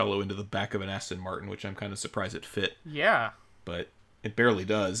cello into the back of an Aston Martin, which I'm kind of surprised it fit. Yeah. But it barely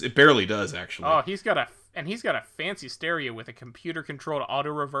does. It barely does, actually. Oh, he's got a fancy stereo with a computer-controlled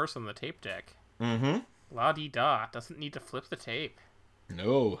auto-reverse on the tape deck. Mm-hmm. La-di-da. Doesn't need to flip the tape.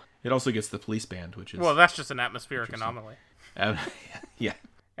 No. It also gets the police band, which is... Well, that's just an atmospheric anomaly. Yeah.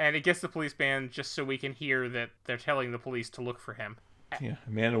 And it gets the police band just so we can hear that they're telling the police to look for him. Yeah, a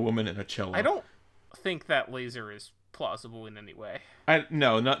man, a woman, and a cello. I don't think that laser is plausible in any way.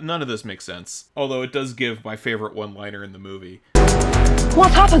 None of this makes sense. Although it does give my favorite one-liner in the movie.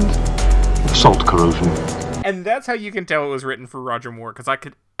 What happened? Salt corrosion. And that's how you can tell it was written for Roger Moore, because I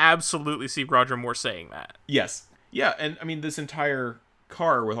could absolutely see Roger Moore saying that. Yes. Yeah, and I mean, this entire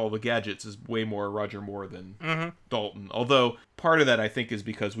car with all the gadgets is way more Roger Moore than Dalton. Although, part of that, I think, is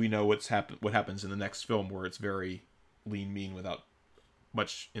because we know what happens in the next film, where it's very lean, mean, without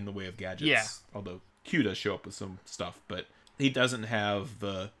much in the way of gadgets. Yeah. Although Q does show up with some stuff, but he doesn't have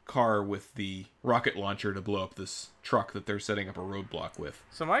the car with the rocket launcher to blow up this truck that they're setting up a roadblock with.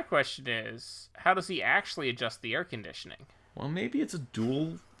 So my question is, how does he actually adjust the air conditioning? Well, maybe it's a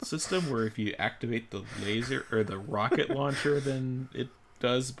dual system where if you activate the laser or the rocket launcher, then it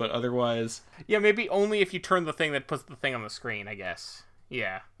does, but otherwise... Yeah, maybe only if you turn the thing that puts the thing on the screen, I guess.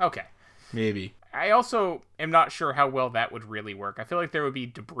 Yeah, okay. Maybe. I also am not sure how well that would really work. I feel like there would be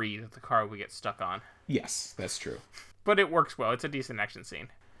debris that the car would get stuck on. Yes, that's true. But it works well. It's a decent action scene.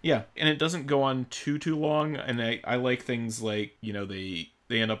 Yeah, and it doesn't go on too long, and I like things like, you know, they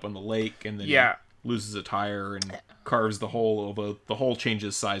end up on the lake, and then he loses a tire and carves the hole, although the hole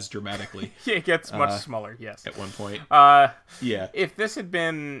changes size dramatically. Yeah, it gets much smaller, yes. At one point. Yeah. If this had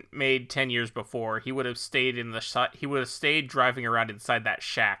been made 10 years before, he would have stayed driving around inside that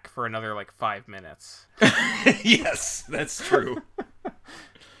shack for another, 5 minutes. Yes, that's true.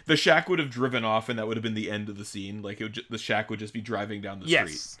 The shack would have driven off, and that would have been the end of the scene. The shack would just be driving down the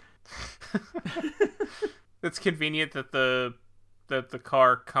street. It's convenient that the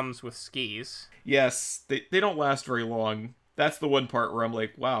car comes with skis. Yes, they don't last very long. That's the one part where I'm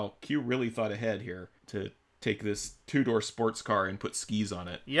like, wow, Q really thought ahead here to take this two-door sports car and put skis on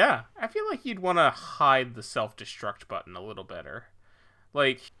it. Yeah, I feel like you'd want to hide the self-destruct button a little better.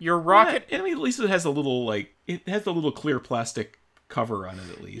 Your rocket... Yeah, I mean, at least it has a little, it has a little clear plastic cover on it,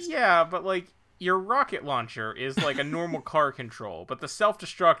 at least. Yeah, but, your rocket launcher is, a normal car control, but the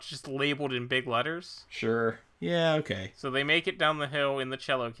self-destruct just labeled in big letters. Sure. Yeah, okay. So they make it down the hill in the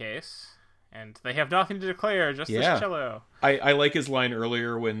cello case, and they have nothing to declare, just this cello. I like his line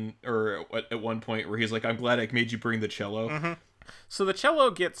earlier at one point where he's like, I'm glad I made you bring the cello. Mm-hmm. So the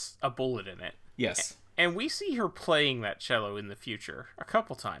cello gets a bullet in it. Yes. And we see her playing that cello in the future, a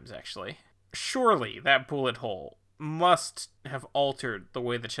couple times, actually. Surely that bullet hole must have altered the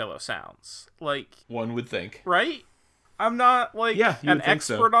way the cello sounds. One would think. Right? I'm not, an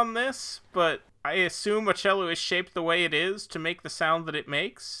expert so. on this, but I assume a cello is shaped the way it is to make the sound that it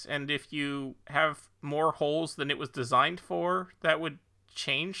makes, and if you have more holes than it was designed for, that would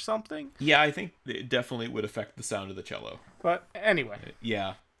change something? Yeah, I think it definitely would affect the sound of the cello. But anyway.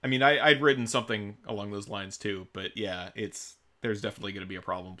 Yeah. I mean, I'd written something along those lines too, but yeah, there's definitely going to be a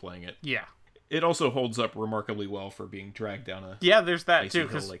problem playing it. Yeah. It also holds up remarkably well for being dragged down a... Yeah, there's that icy too, hill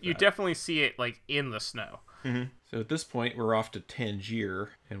because like you that. definitely see it like in the snow. So at this point, we're off to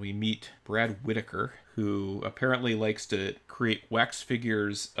Tangier, and we meet Brad Whitaker, who apparently likes to create wax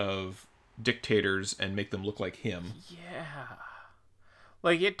figures of dictators and make them look like him. Yeah.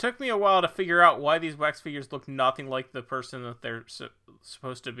 Like, it took me a while to figure out why these wax figures look nothing like the person that they're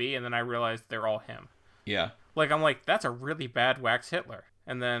supposed to be, and then I realized they're all him. Yeah. Like, I'm like, that's a really bad wax Hitler.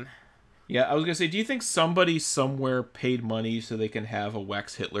 And then... Yeah, I was going to say, do you think somebody somewhere paid money so they can have a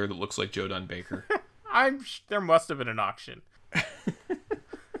wax Hitler that looks like Joe Don Baker? There must have been an auction.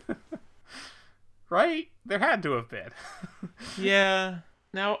 Right? There had to have been. Yeah.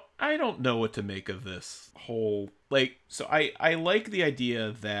 Now, I don't know what to make of this whole... Like, so I like the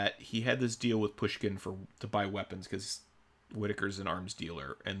idea that he had this deal with Pushkin to buy weapons because Whitaker's an arms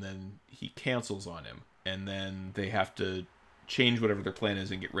dealer, and then he cancels on him, and then they have to change whatever their plan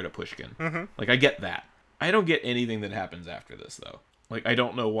is and get rid of Pushkin. Mm-hmm. Like, I get that. I don't get anything that happens after this, though. Like, I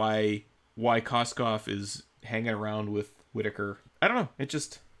don't know why Koskov is hanging around with Whitaker. I don't know.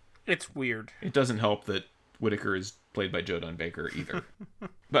 It's weird. It doesn't help that Whitaker is played by Joe Don Baker either.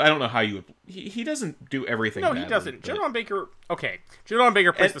 But I don't know how you would... He doesn't do everything No, badly, he doesn't. but- Joe Don Baker... Okay. Joe Don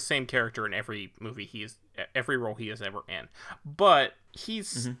Baker plays And- the same character in every movie every role he is ever in. But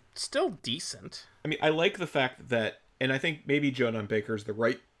he's still decent. I mean, I like the fact that... And I think maybe Joe Don Baker's the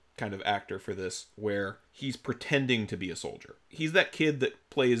right kind of actor for this, where he's pretending to be a soldier. He's that kid that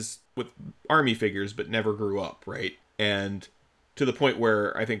plays with army figures but never grew up, right? And to the point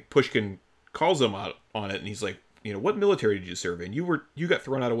where I think Pushkin calls him out on it, and he's like, you know, what military did you serve in? You got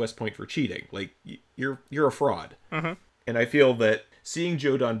thrown out of West Point for cheating. Like, you're a fraud. Mm-hmm. And I feel that seeing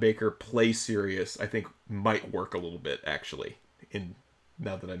Joe Don Baker play serious, I think, might work a little bit, actually.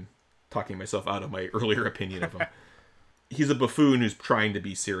 Now that I'm talking myself out of my earlier opinion of him. He's a buffoon who's trying to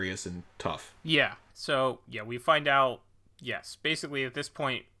be serious and tough. Yeah. So, yeah, we find out... Yes. Basically, at this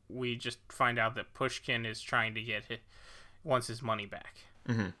point, we just find out that Pushkin is trying to wants his money back.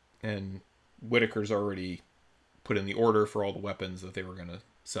 Mm-hmm. And Whitaker's already put in the order for all the weapons that they were going to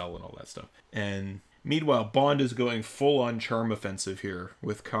sell and all that stuff. And meanwhile, Bond is going full-on charm offensive here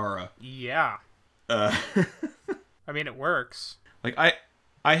with Kara. Yeah. I mean, it works. Like,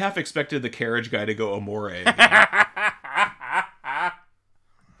 I half expected the carriage guy to go Amore.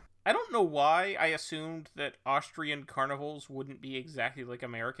 I don't know why I assumed that Austrian carnivals wouldn't be exactly like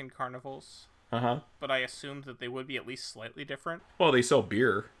American carnivals, Uh-huh. but I assumed that they would be at least slightly different. Well, they sell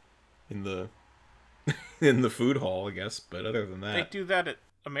beer in the in the food hall, I guess, but other than They that... do that at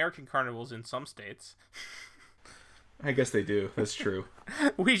American carnivals in some states. I guess they do. That's true.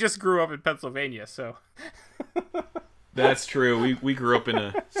 We just grew up in Pennsylvania, so... That's true. We grew up in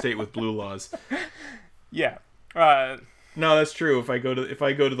a state with blue laws. Yeah. No, that's true. If I go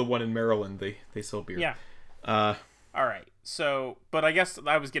to the one in Maryland, they sell beer. Yeah. All right. So, but I guess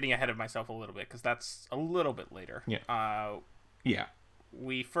I was getting ahead of myself a little bit because that's a little bit later. Yeah. Yeah.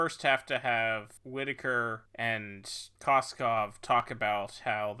 We first have to have Whitaker and Koskov talk about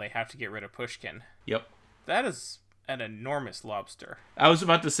how they have to get rid of Pushkin. Yep. That is an enormous lobster. I was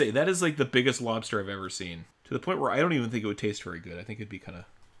about to say, that is like the biggest lobster I've ever seen. To the point where I don't even think it would taste very good. I think it'd be kind of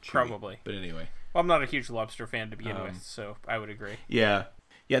chewy. Probably. But anyway. Well, I'm not a huge lobster fan to begin with, so I would agree. Yeah.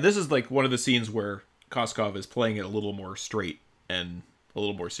 Yeah, this is like one of the scenes where Koskov is playing it a little more straight and a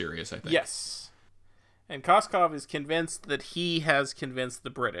little more serious, I think. Yes. And Koskov is convinced that he has convinced the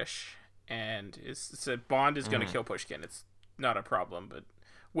British, and said Bond is going to kill Pushkin. It's not a problem, but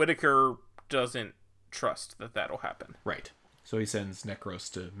Whitaker doesn't trust that that'll happen. Right. So he sends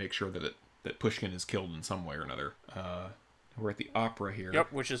Necros to make sure that Pushkin is killed in some way or another. We're at the opera here.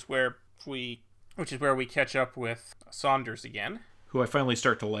 Yep, which is where we catch up with Saunders again. Who I finally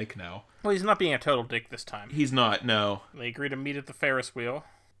start to like now. Well, he's not being a total dick this time. He's not, no. They agree to meet at the Ferris wheel,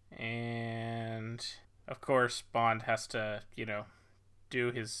 and of course Bond has to,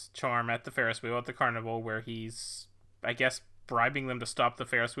 do his charm at the Ferris wheel at the carnival, where he's, I guess, bribing them to stop the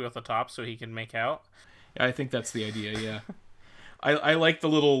Ferris wheel at the top so he can make out. I think that's the idea, yeah. I like the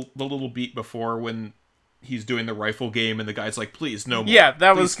little beat before when he's doing the rifle game and the guy's like, please, no more. Yeah,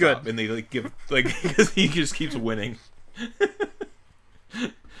 that Please was stop. good. And they give, because he just keeps winning.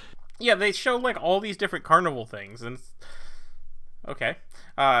 Yeah, they show, all these different carnival things, and okay.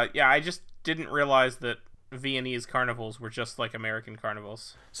 Yeah, I just didn't realize that Viennese carnivals were just like American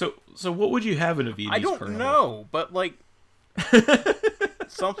carnivals. So what would you have in a Viennese I don't carnival? know, but,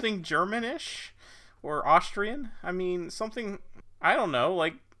 something Germanish or Austrian? I mean, something, I don't know,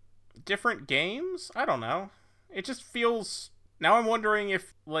 different games? I don't know. It just feels... Now I'm wondering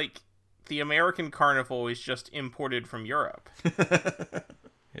if, the American carnival is just imported from Europe.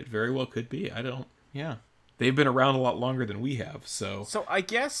 It very well could be. I don't. Yeah, they've been around a lot longer than we have. So So I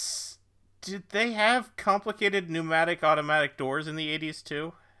guess, did they have complicated pneumatic automatic doors in the 80s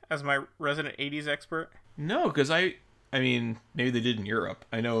too? As my resident 80s expert. no, because I mean, maybe they did in Europe.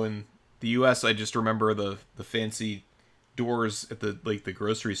 I know in the U.S. I just remember the fancy doors at the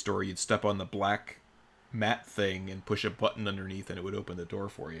grocery store. You'd step on the black mat thing and push a button underneath, and it would open the door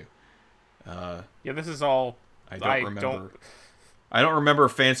for you. Yeah, this is all. I don't remember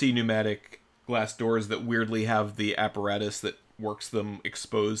fancy pneumatic glass doors that weirdly have the apparatus that works them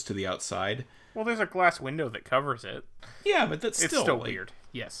exposed to the outside. Well, there's a glass window that covers it. Yeah, but that's It's still weird.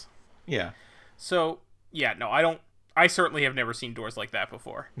 Yes. Yeah. So, yeah, no, I don't. I certainly have never seen doors like that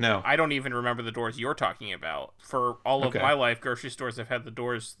before. No. I don't even remember the doors you're talking about. For all of Okay. my life, grocery stores have had the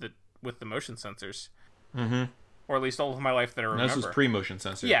doors that with the motion sensors. Mm-hmm. Or at least all of my life that I remember. And this was pre-motion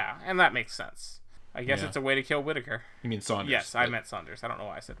sensor. Yeah, and that makes sense. I guess Yeah. it's a way to kill Whitaker. You mean Saunders? Yes, I but meant Saunders. I don't know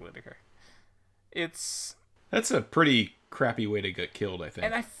why I said Whitaker. It's... That's a pretty crappy way to get killed, I think.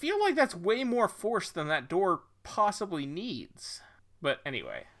 And I feel like that's way more force than that door possibly needs. But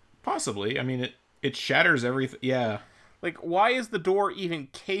anyway. Possibly. I mean, it shatters everything. Yeah. Like, why is the door even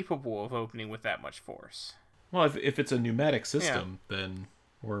capable of opening with that much force? Well, if it's a pneumatic system, then...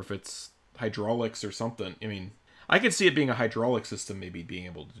 Or if it's hydraulics or something. I mean, I could see it being a hydraulic system maybe being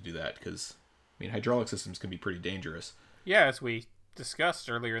able to do that, because, I mean, hydraulic systems can be pretty dangerous. Yeah, as we discussed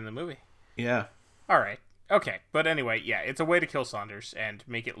earlier in the movie. Yeah. Alright. Okay. But anyway, yeah, it's a way to kill Saunders and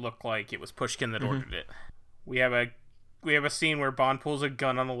make it look like it was Pushkin that ordered it. We have a scene where Bond pulls a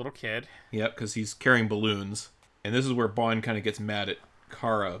gun on a little kid. Yep, because he's carrying balloons. And this is where Bond kind of gets mad at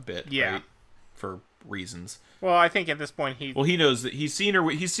Kara a bit, Yeah. right? For reasons. Well, I think at this point Well, he knows that he's seen her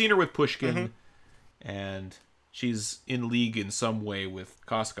with Pushkin, and she's in league in some way with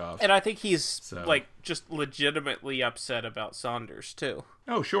Koskov. And I think he's, So- like, just legitimately upset about Saunders, too.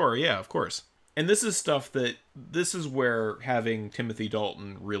 Oh, sure, yeah, of course. And this is where having Timothy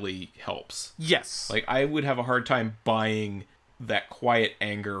Dalton really helps. Yes. Like, I would have a hard time buying that quiet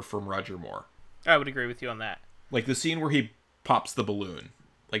anger from Roger Moore. I would agree with you on that. Like, the scene where he pops the balloon.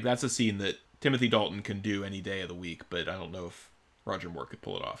 Like, that's a scene that Timothy Dalton can do any day of the week, but I don't know if Roger Moore could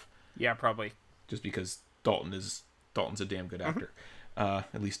pull it off. Yeah, probably. Just because Dalton's a damn good actor.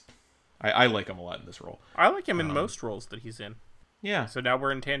 At least, I like him a lot in this role. I like him in most roles that he's in. Yeah. So now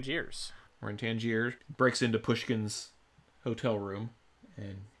we're in Tangiers. We're in Tangier, breaks into Pushkin's hotel room,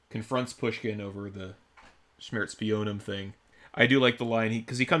 and confronts Pushkin over the Schmerz-Spionum thing. I do like the line,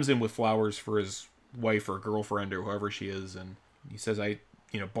 because he comes in with flowers for his wife or girlfriend or whoever she is, and he says,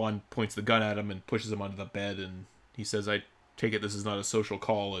 Bond points the gun at him and pushes him onto the bed, and he says, I take it this is not a social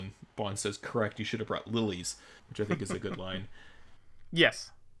call, and Bond says, correct, you should have brought lilies, which I think is a good line.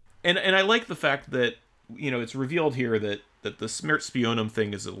 Yes. And I like the fact that, it's revealed here that the Schmerz-Spionum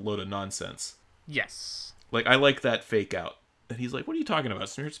thing is a load of nonsense. Yes. Like, I like that fake out. And he's like, what are you talking about?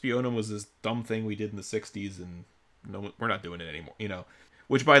 Schmerz-Spionum was this dumb thing we did in the 60s, and no, we're not doing it anymore,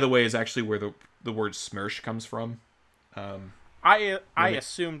 Which, by the way, is actually where the word Smersh comes from. I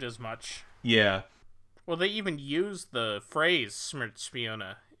assumed as much. Yeah. Well, they even used the phrase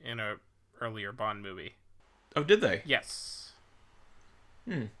Schmerz-Spiona in a earlier Bond movie. Oh, did they? Yes.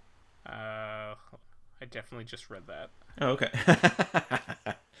 I definitely just read that. Oh, okay.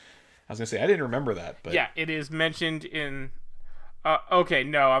 I was going to say, I didn't remember that, but... Yeah, it is mentioned in... okay,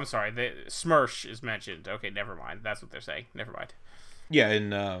 no, I'm sorry. The Smersh is mentioned. Okay, never mind. That's what they're saying. Never mind. Yeah,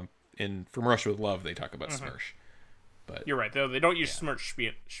 in From Russia with Love, they talk about Smersh. But You're right, though. They don't use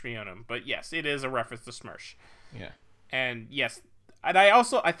Schmerz-Spionum. But yes, it is a reference to Smersh. yeah. And yes, and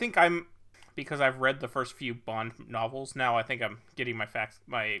I think I'm... Because I've read the first few Bond novels, now I think I'm getting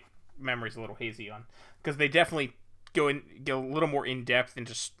my memory's a little hazy on. Because they definitely go a little more in depth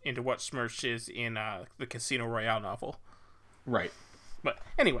into what Smersh is in the Casino Royale novel. Right. But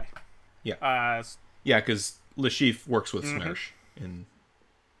anyway, Yeah. Yeah, because Le Chiffre works with Smersh in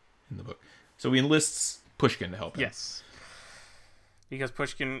the book. So he enlists Pushkin to help him. yes, because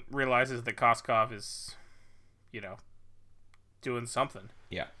Pushkin realizes that Koskov is, doing something.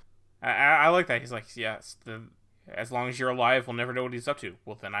 Yeah. I like that. He's like, yes, as long as you're alive, we'll never know what he's up to.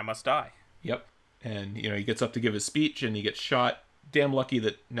 Well, then I must die. Yep. And, he gets up to give his speech, and he gets shot. Damn lucky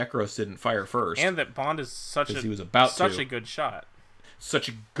that Necros didn't fire first. And that Bond is such 'Cause he was about such to. a good shot. Such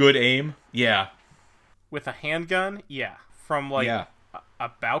a good aim. Yeah. With a handgun, yeah. From, like, Yeah. a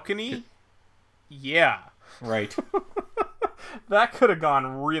balcony, yeah. Right. That could have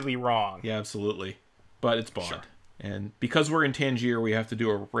gone really wrong. Yeah, absolutely. But it's Bond. Sure. And because we're in Tangier, we have to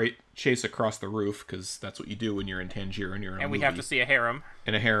do a chase across the roof, because that's what you do when you're in Tangier and you're in a And we movie. have to see a harem.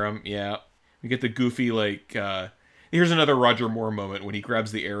 In a harem, yeah. We get the goofy, Here's another Roger Moore moment when he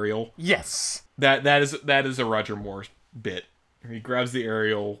grabs the aerial. Yes. That is a Roger Moore bit. He grabs the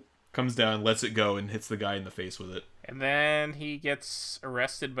aerial, comes down, lets it go, and hits the guy in the face with it. And then he gets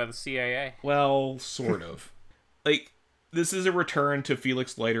arrested by the CIA. Well, sort of. Like, this is a return to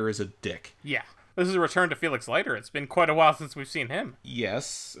Felix Leiter as a dick. Yeah. This is a return to Felix Leiter. It's been quite a while since we've seen him.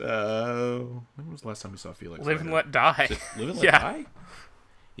 Yes. When was the last time we saw Felix Live Leiter? and Let Die. Is it Live and Let Yeah. Die?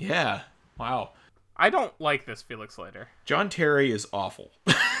 Yeah. Wow. I don't like this Felix Leiter. John Terry is awful.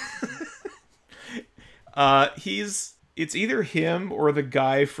 It's either him or the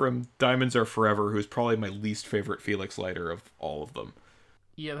guy from Diamonds Are Forever, who's probably my least favorite Felix Leiter of all of them.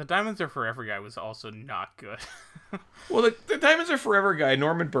 Yeah, the Diamonds Are Forever guy was also not good. Well, the Diamonds Are Forever guy,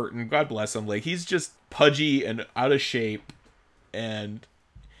 Norman Burton, God bless him, like, he's just pudgy and out of shape, and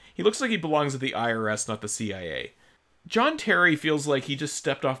he looks like he belongs at the IRS, not the CIA. John Terry feels like he just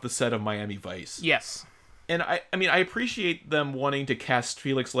stepped off the set of Miami Vice. Yes. And I appreciate them wanting to cast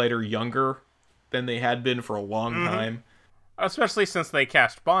Felix Leiter younger than they had been for a long time. Especially since they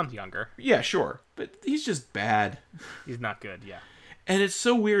cast Bond younger. Yeah, sure. But he's just bad. He's not good, yeah. And it's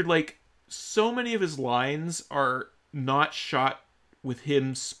so weird, like, so many of his lines are not shot with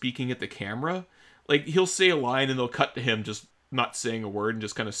him speaking at the camera. Like, he'll say a line and they'll cut to him just not saying a word and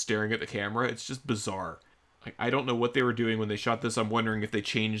just kind of staring at the camera. It's just bizarre. Like, I don't know what they were doing when they shot this. I'm wondering if they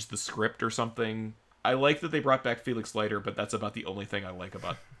changed the script or something. I like that they brought back Felix Leiter, but that's about the only thing I like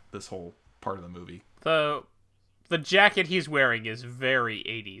about this whole part of the movie. The jacket he's wearing is very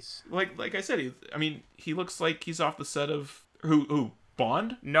 80s. Like I said, he looks like he's off the set of who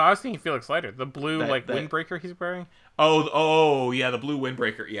Bond? No, I was thinking Felix Leiter. The blue, That- windbreaker he's wearing. Oh, yeah, the blue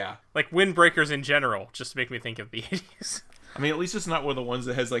windbreaker, yeah. Like, windbreakers in general just make me think of the 80s. I mean, at least it's not one of the ones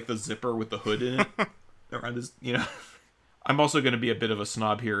that has, like, the zipper with the hood in it. Around his, I'm also going to be a bit of a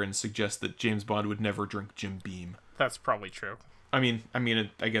snob here and suggest that James Bond would never drink Jim Beam. That's probably true. I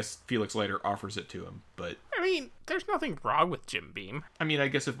guess Felix Leiter offers it to him, but... I mean, there's nothing wrong with Jim Beam. I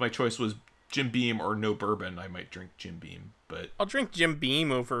guess if my choice was Jim Beam or no bourbon, I might drink Jim Beam, but... I'll drink Jim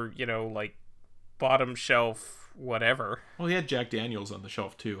Beam over, bottom shelf whatever. Well, he had Jack Daniels on the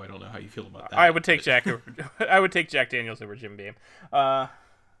shelf, too. I don't know how you feel about that. I would take Jack Daniels over Jim Beam.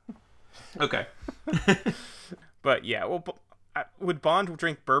 Okay. But yeah, well, would Bond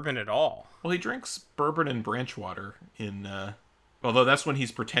drink bourbon at all? Well, he drinks bourbon and branch water in, although that's when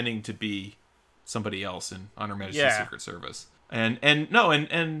he's pretending to be somebody else in On Her Majesty's Yeah. Secret Service. And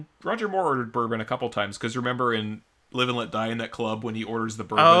Roger Moore ordered bourbon a couple times, because remember in Live and Let Die in that club when he orders the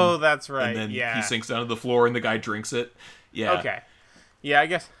bourbon? Oh, that's right. And then yeah. he sinks down to the floor and the guy drinks it. Yeah. Okay. Yeah, I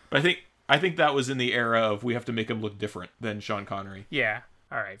guess. But I think that was in the era of we have to make him look different than Sean Connery. Yeah.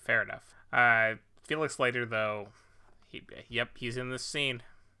 All right. Fair enough. Felix Leiter, though, he's in this scene.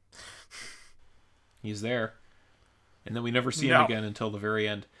 He's there. And then we never see him No. again until the very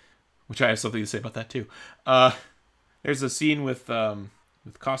end, which I have something to say about that too. There's a scene with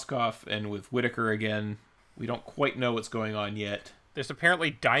Koskov and with Whitaker again. We don't quite know what's going on yet. There's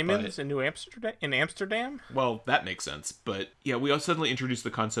apparently diamonds in Amsterdam. Well, that makes sense. But yeah, we all suddenly introduced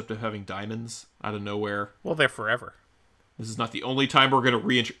the concept of having diamonds out of nowhere. Well, they're forever. This is not the only time we're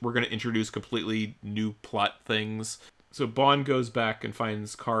gonna introduce completely new plot things. So Bond goes back and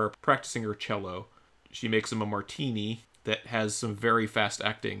finds Kara practicing her cello. She makes him a martini that has some very fast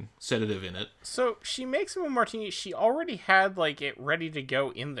acting sedative in it. So she makes him a martini. She already had it ready to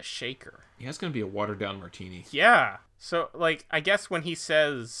go in the shaker. Yeah, it's gonna be a watered down martini. Yeah. So I guess when he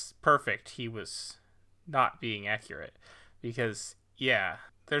says perfect, he was not being accurate, because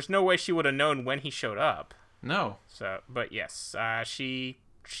there's no way she would have known when he showed up. No. So, but yes, she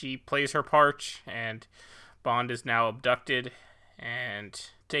plays her part, and Bond is now abducted and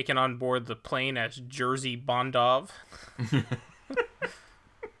taken on board the plane as Jersey Bondov.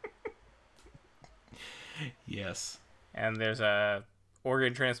 Yes. And there's a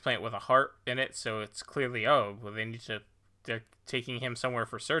organ transplant with a heart in it, so it's clearly they're taking him somewhere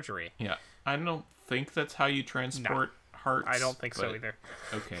for surgery. Yeah. I don't think that's how you transport hearts. I don't think so but- either.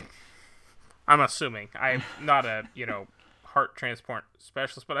 Okay. I'm assuming. I'm not a heart transport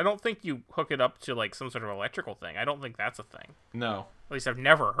specialist, but I don't think you hook it up to some sort of electrical thing. I don't think that's a thing. No. At least I've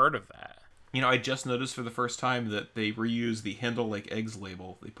never heard of that. I just noticed for the first time that they reused the Handle Like Eggs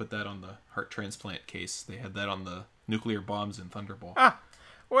label. They put that on the heart transplant case. They had that on the nuclear bombs in Thunderball.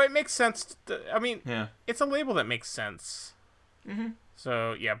 Well, it makes sense. Yeah. It's a label that makes sense. Mm-hmm.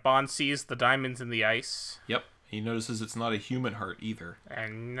 So, yeah, Bond sees the diamonds in the ice, Yep. He notices it's not a human heart either.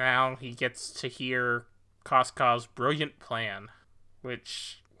 and now he gets to hear Koskov's brilliant plan,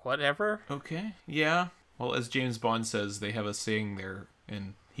 which, whatever. Okay. Yeah. Well, as James Bond says, they have a saying there,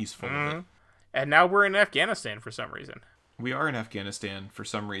 and he's full of it. And now we're in Afghanistan for some reason. We are in Afghanistan for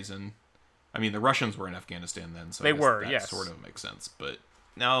some reason. I mean, the Russians were in Afghanistan then, so They I guess were, that yes. sort of makes sense. But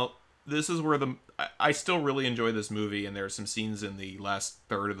now, this is where I still really enjoy this movie, and there are some scenes in the last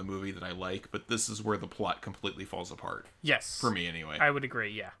third of the movie that I like, but this is where the plot completely falls apart. Yes. For me, anyway. I would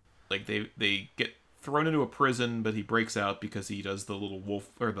agree, yeah. Like, they get thrown into a prison, but he breaks out because he does the little wolf,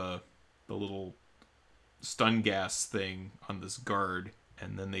 or the little stun gas thing on this guard,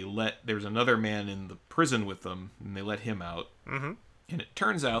 and then there's another man in the prison with them, and they let him out. Mm-hmm. And it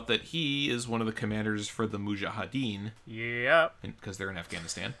turns out that he is one of the commanders for the Mujahideen, Yep. because they're in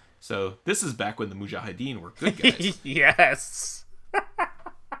Afghanistan. So this is back when the Mujahideen were good guys. Yes.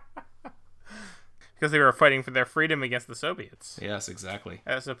 Because they were fighting for their freedom against the Soviets. Yes, exactly.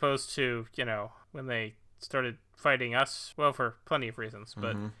 As opposed to, when they started fighting us, well, for plenty of reasons,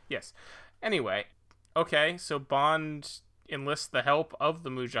 but yes. Anyway, okay, so Bond enlists the help of the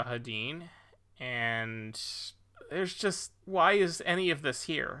Mujahideen, and there's just, why is any of this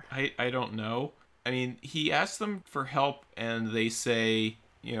here? I don't know. I mean, he asks them for help, and they say,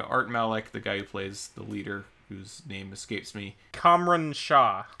 Art Malik, the guy who plays the leader, whose name escapes me. Kamran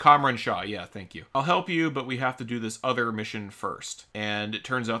Shah. Kamran Shah, yeah, thank you. I'll help you, but we have to do this other mission first. And it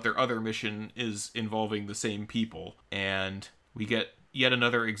turns out their other mission is involving the same people. And we get yet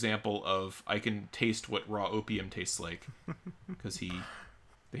another example of, I can taste what raw opium tastes like. Because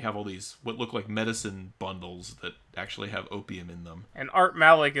they have all these, what look like medicine bundles that actually have opium in them. And Art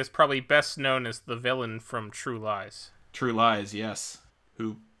Malik is probably best known as the villain from True Lies. True Lies, yes.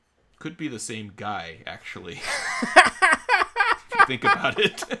 Who could be the same guy, actually. If you think about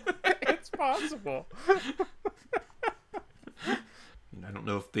it. It's possible. I don't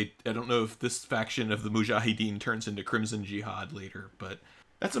know if this faction of the Mujahideen turns into Crimson Jihad later, but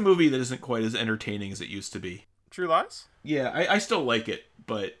that's a movie that isn't quite as entertaining as it used to be. True Lies? Yeah, I still like it,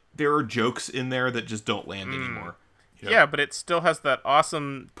 but there are jokes in there that just don't land anymore. Yeah, but it still has that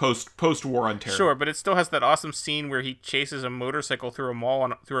awesome post-war on terror. Sure, but it still has that awesome scene where he chases a motorcycle through a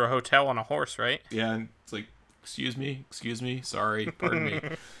mall through a hotel on a horse, right? Yeah, and it's like, excuse me, sorry, pardon me.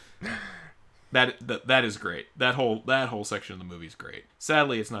 That is great. That whole section of the movie is great.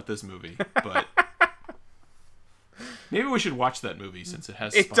 Sadly, it's not this movie, but maybe we should watch that movie since it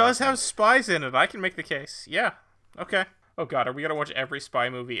has. It does have spies in it. I can make the case. Yeah. Okay. Oh God, are we gonna watch every spy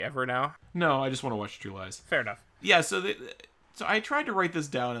movie ever now? No, I just want to watch True Lies. Fair enough. Yeah, so I tried to write this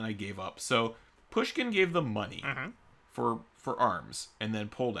down and I gave up. So Pushkin gave them money for arms and then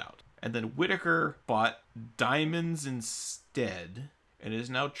pulled out. And then Whitaker bought diamonds instead and is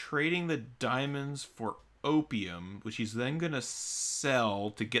now trading the diamonds for opium, which he's then going to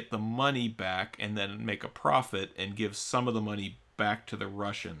sell to get the money back and then make a profit and give some of the money back to the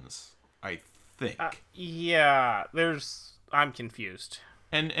Russians, I think. Yeah, I'm confused.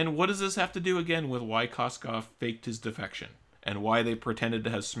 And what does this have to do again with why Koskov faked his defection and why they pretended to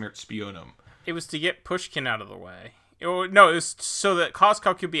have Smirt spion him? It was to get Pushkin out of the way. No, it was so that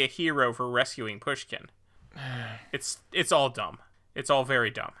Koskov could be a hero for rescuing Pushkin. It's all dumb. It's all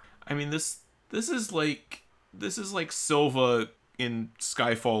very dumb. I mean, this is like Silva in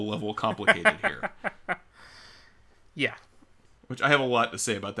Skyfall level complicated here. Yeah. Which I have a lot to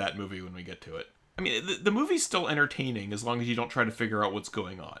say about that movie when we get to it. I mean, the movie's still entertaining as long as you don't try to figure out what's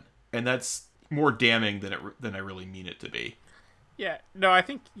going on, and that's more damning than I really mean it to be. Yeah, no, I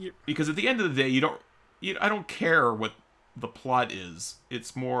think because at the end of the day, I don't care what the plot is.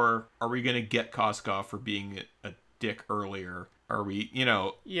 It's more, are we going to get Koskov for being a dick earlier? Are we,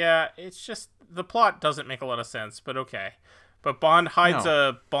 Yeah, it's just the plot doesn't make a lot of sense, but okay. But Bond hides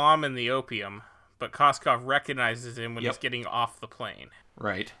a bomb in the opium, but Koskov recognizes him when he's getting off the plane.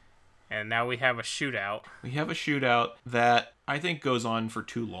 Right. And now we have a shootout. We have a shootout that I think goes on for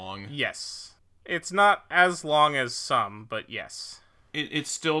too long. Yes. It's not as long as some, but yes.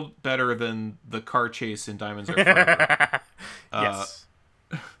 It's still better than the car chase in Diamonds Are Forever. Yes.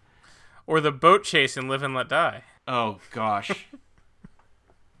 Or the boat chase in Live and Let Die. Oh, gosh.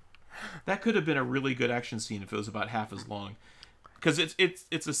 That could have been a really good action scene if it was about half as long. Because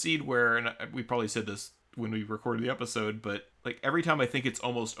it's a scene where, and we probably said this when we recorded the episode, but like every time I think it's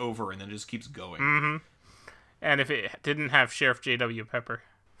almost over and then it just keeps going. Mm-hmm. And if it didn't have Sheriff J.W. Pepper.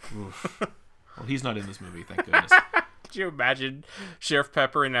 Oof. Well, he's not in this movie, thank goodness. Could you imagine Sheriff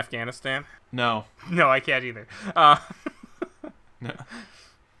Pepper in Afghanistan? No. No, I can't either. No.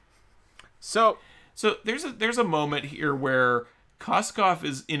 So there's a moment here where Koskov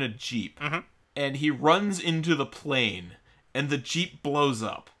is in a Jeep and he runs into the plane and the Jeep blows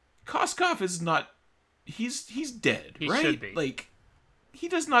up. Koskov is not... He's dead, he right? Should be. Like, he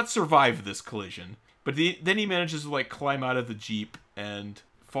does not survive this collision. But then he manages to, like, climb out of the Jeep and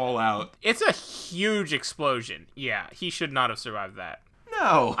fall out. It's a huge explosion. Yeah, he should not have survived that.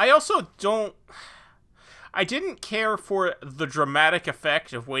 No. I also don't... I didn't care for the dramatic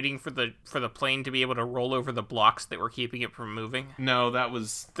effect of waiting for the plane to be able to roll over the blocks that were keeping it from moving. No, that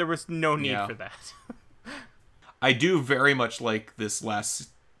was... There was no need Yeah. for that. I do very much like this last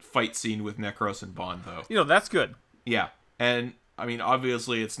fight scene with Necros and Bond, though. You know, that's good. Yeah. And, I mean,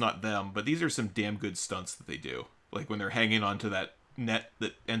 obviously it's not them, but these are some damn good stunts that they do. Like, when they're hanging onto that net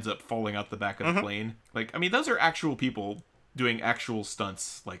that ends up falling out the back of the plane. Like, I mean, those are actual people doing actual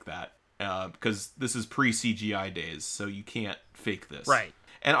stunts like that. Because this is pre-CGI days, so you can't fake this. Right.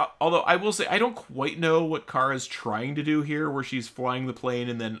 And although I will say, I don't quite know what Kara's trying to do here, where she's flying the plane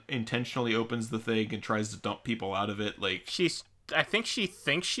and then intentionally opens the thing and tries to dump people out of it. Like, I think she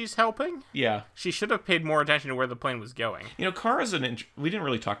thinks she's helping. yeah. She should have paid more attention to where the plane was going. You know, Kara's we didn't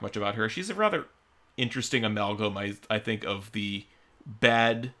really talk much about her. She's a rather interesting amalgam, I think, of the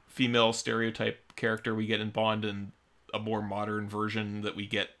bad female stereotype character we get in Bond and a more modern version that we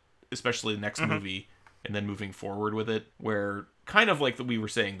get, especially the next movie, and then moving forward with it, where kind of like we were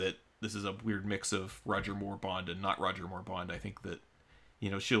saying that this is a weird mix of Roger Moore Bond and not Roger Moore Bond. I think that, you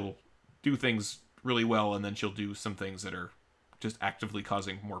know, she'll do things really well, and then she'll do some things that are just actively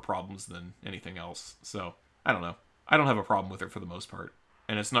causing more problems than anything else. So, I don't know. I don't have a problem with her for the most part.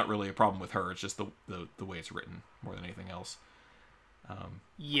 And it's not really a problem with her, it's just the way it's written more than anything else.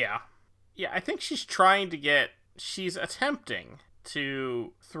 Yeah. Yeah, I think she's attempting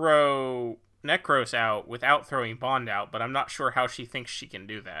to throw Necros out without throwing Bond out, but I'm not sure how she thinks she can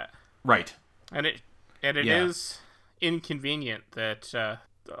do that. Right. And it Yeah. is inconvenient that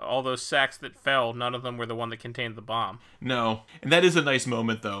all those sacks that fell, none of them were the one that contained the bomb. No. And that is a nice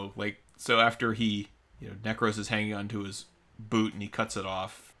moment, though. Like, so after Necros is hanging onto his boot and he cuts it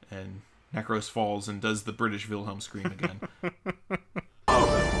off, and Necros falls and does the British Wilhelm scream again.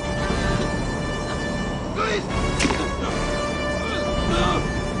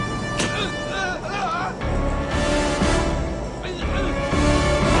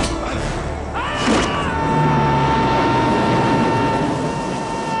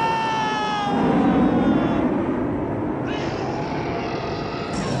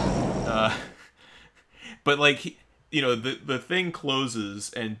 But, like, the thing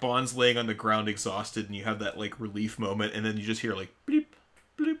closes, and Bond's laying on the ground exhausted, and you have that, like, relief moment, and then you just hear, like, bleep,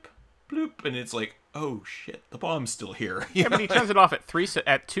 bloop, bloop, and it's like, oh, shit, the bomb's still here. Yeah, but he turns it off at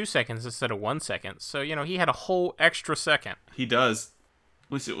 2 seconds instead of 1 second, so, he had a whole extra second. He does.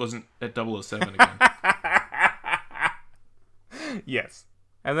 At least it wasn't at 007 again. Yes.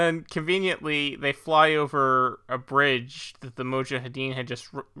 And then, conveniently, they fly over a bridge that the Mujahideen had just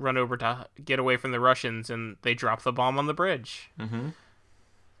run over to get away from the Russians, and they drop the bomb on the bridge. Mm-hmm.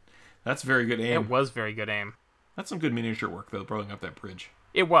 That's very good aim. It was very good aim. That's some good miniature work, though, blowing up that bridge.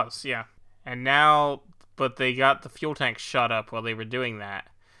 It was, yeah. And now, but they got the fuel tank shot up while they were doing that.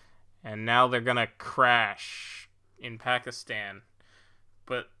 And now they're gonna crash in Pakistan.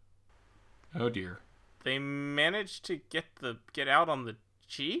 But Oh, dear. they managed to get out on the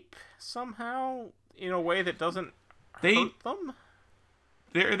Jeep somehow in a way that doesn't hurt them.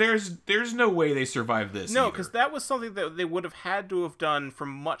 There's no way they survive this. No, either. because that was something that they would have had to have done from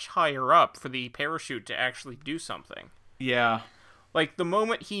much higher up for the parachute to actually do something. Yeah. Like, the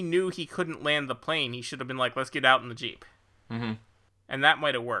moment he knew he couldn't land the plane, he should have been like, let's get out in the Jeep. Mm-hmm. And that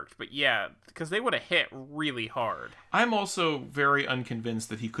might have worked. But yeah, because they would have hit really hard. I'm also very unconvinced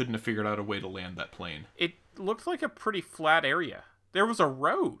that he couldn't have figured out a way to land that plane. It looked like a pretty flat area. There was a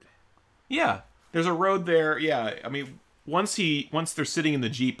road. Yeah. There's a road there. Yeah. I mean, once they're sitting in the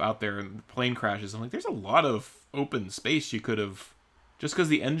Jeep out there and the plane crashes, I'm like, there's a lot of open space you could have... Just because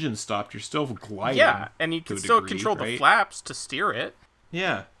the engine stopped, you're still gliding. Yeah, and you can still degree, control right? the flaps to steer it.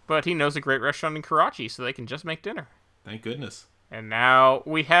 Yeah. But he knows a great restaurant in Karachi, so they can just make dinner. Thank goodness. And now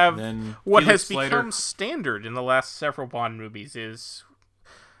we have Then what Felix has become standard in the last several Bond movies is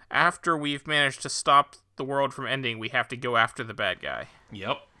after we've managed to stop the world from ending, we have to go after the bad guy.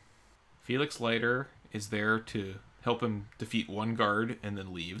 Yep. Felix Leiter is there to help him defeat one guard and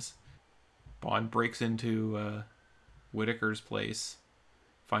then leaves. Bond breaks into Whitaker's place,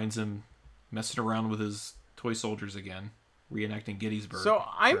 finds him messing around with his toy soldiers again, reenacting Gettysburg. So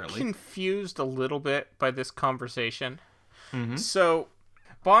I'm apparently. confused a little bit by this conversation. Mm-hmm. So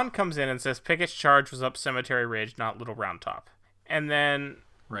Bond comes in and says Pickett's charge was up Cemetery Ridge, not Little Round Top. And then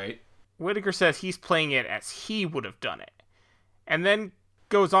Right. Whitaker says he's playing it as he would have done it. And then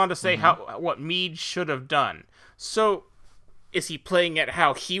goes on to say what Meade should have done. So is he playing it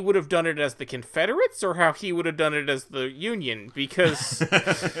how he would have done it as the Confederates or how he would have done it as the Union? Because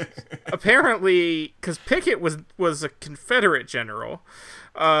apparently, because Pickett was a Confederate general,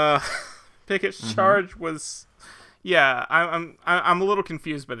 Pickett's charge was, yeah. I'm a little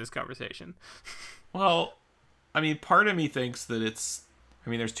confused by this conversation. Well, I mean, part of me thinks that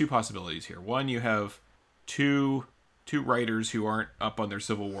there's two possibilities here. One, you have two writers who aren't up on their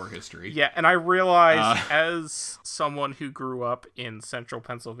Civil War history. Yeah, and I realize as someone who grew up in central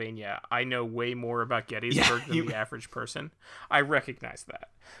Pennsylvania, I know way more about Gettysburg than the average person. I recognize that.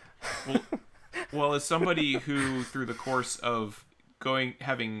 Well, as somebody who, through the course of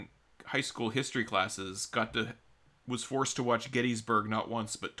having high school history classes, was forced to watch Gettysburg not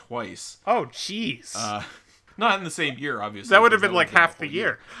once but twice. Oh, jeez. Not in the same year, obviously. That would have been like half the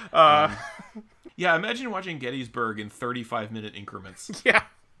year. Yeah, imagine watching Gettysburg in 35-minute increments. Yeah.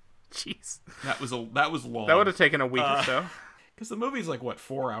 Jeez. That was long. That would have taken a week or so. Because the movie's like,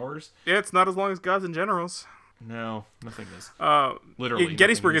 4 hours? Yeah, it's not as long as Gods and Generals. No, nothing is. Literally.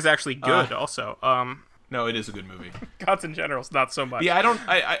 Gettysburg is actually good, also. No, it is a good movie. Gods and Generals, not so much. Yeah,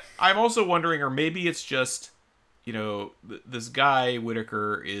 I'm also wondering, or maybe it's just, this guy,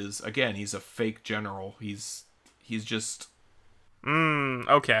 Whitaker, he's a fake general. He's just...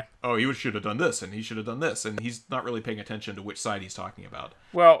 okay. Oh, he should have done this, and he should have done this, and he's not really paying attention to which side he's talking about.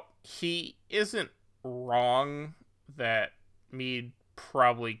 Well, he isn't wrong that Meade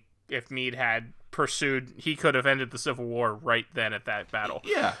probably, if Meade had pursued, he could have ended the Civil War right then at that battle.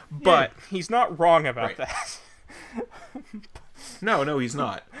 Yeah. But he's not wrong about that. No, he's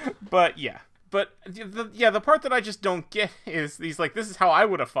not. But yeah. But the part that I just don't get is he's like, this is how I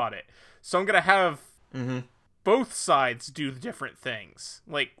would have fought it. So I'm going to have both sides do different things.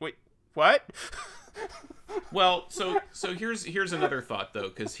 Like, wait, what? Well, so here's another thought, though,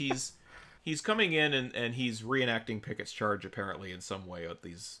 because he's coming in and he's reenacting Pickett's charge, apparently, in some way with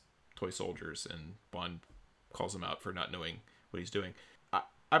these toy soldiers, and Bond calls him out for not knowing what he's doing.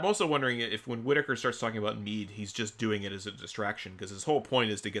 I'm also wondering if when Whitaker starts talking about Meade, he's just doing it as a distraction, because his whole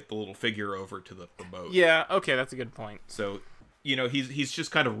point is to get the little figure over to the boat. Yeah, okay, that's a good point. So, he's just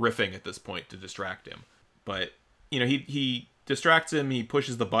kind of riffing at this point to distract him. But, he distracts him, he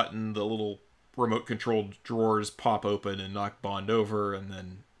pushes the button, the little remote-controlled drawers pop open and knock Bond over, and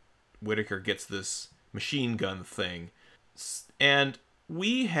then Whitaker gets this machine gun thing. And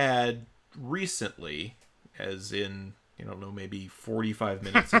we had recently, as in... I don't know, maybe 45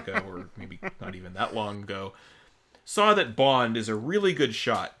 minutes ago, or maybe not even that long ago, saw that Bond is a really good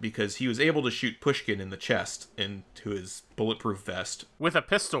shot because he was able to shoot Pushkin in the chest into his bulletproof vest. With a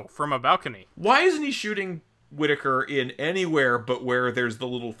pistol from a balcony. Why isn't he shooting Whitaker in anywhere but where there's the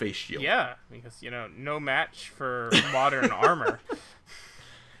little face shield? Yeah, because, no match for modern armor.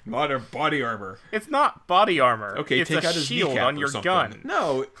 Modern body armor. It's not body armor. Okay, it's take a out his shield kneecap on or your something. gun.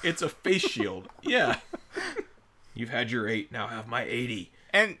 No, it's a face shield. Yeah. You've had your 8, now have my 80.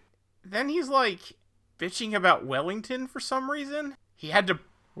 And then he's like bitching about Wellington for some reason. He had to.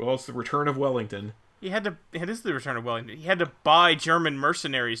 Well, it's the return of Wellington. It is the return of Wellington. He had to buy German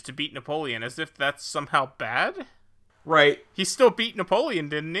mercenaries to beat Napoleon, as if that's somehow bad. Right. He still beat Napoleon,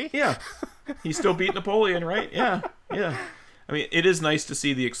 didn't he? Yeah. He still beat Napoleon, right? Yeah. Yeah. I mean, it is nice to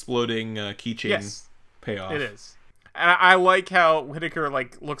see the exploding keychain pay off. It is. And I like how Whitaker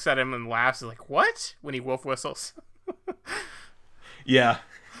looks at him and laughs. Like, what? When he wolf whistles. Yeah.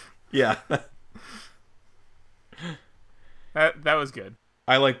 Yeah. That was good.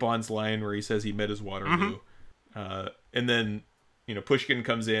 I like Bond's line where he says he met his Waterloo. And then, Pushkin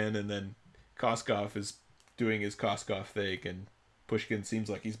comes in, and then Koskov is doing his Koskov thing, and Pushkin seems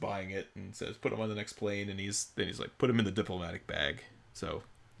like he's buying it and says, put him on the next plane, and he's like, put him in the diplomatic bag. So.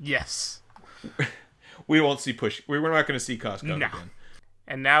 Yes. We won't see we're not going to see Koskov again.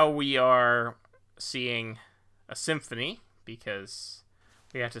 And now we are seeing a symphony because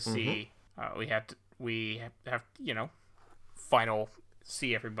we have to see. We have final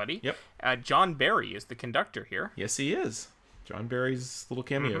see everybody. Yep. John Barry is the conductor here. Yes, he is. John Barry's little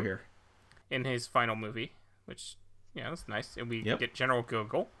cameo here in his final movie, which that's nice. And we get General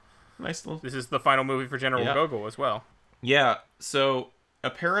Gogol. Nice little. This is the final movie for General Gogol as well. Yeah. So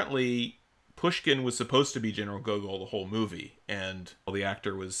apparently, Pushkin was supposed to be General Gogol the whole movie, and the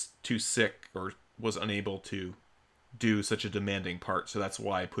actor was too sick or was unable to do such a demanding part, so that's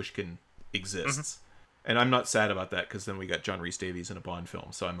why Pushkin exists. And I'm not sad about that, because then we got John Rhys Davies in a Bond film,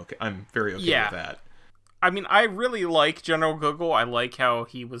 so I'm okay. I'm very okay with that. I mean, I really like General Gogol. I like how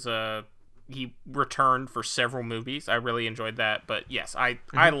he returned for several movies. I really enjoyed that, but yes, I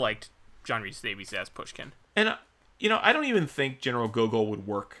liked John Rhys Davies as Pushkin. And I don't even think General Gogol would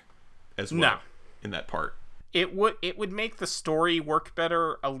work as well in that part. it would make the story work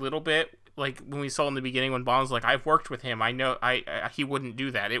better a little bit. Like when we saw in the beginning when Bond was like, I've worked with him, I know he wouldn't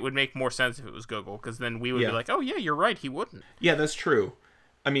do that. It would make more sense if it was Gogol, because then we would be like, oh yeah, you're right, he wouldn't. Yeah, that's true.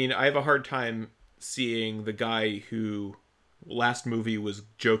 I mean, I have a hard time seeing the guy who last movie was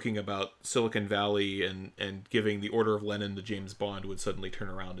joking about Silicon Valley and giving the Order of Lenin to James Bond would suddenly turn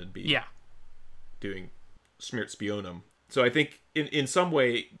around and be doing Smirt Spionum. So I think in some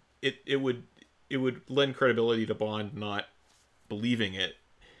way it would lend credibility to Bond not believing it.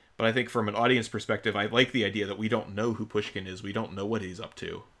 But I think from an audience perspective, I like the idea that we don't know who Pushkin is. We don't know what he's up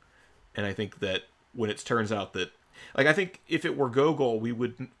to. And I think that when it turns out that, like, I think if it were Gogol, we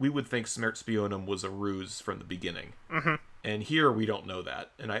would think Smirt Spionum was a ruse from the beginning. Mm-hmm. And here we don't know that.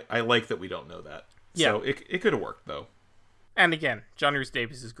 And I like that we don't know that. Yeah. So it could have worked, though. And again, John Rhys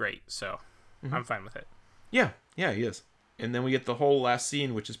Davies is great, so I'm fine with it. Yeah, he is. And then we get the whole last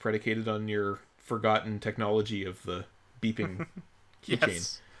scene, which is predicated on your forgotten technology of the beeping keychain.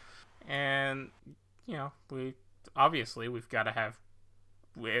 Yes. And, you know, we've got to have...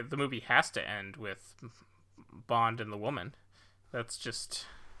 the movie has to end with Bond and the woman. That's just...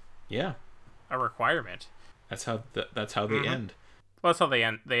 Yeah. A requirement. That's how they end. Well, that's how they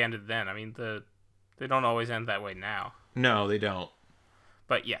ended then. I mean, they don't always end that way now. No, they don't.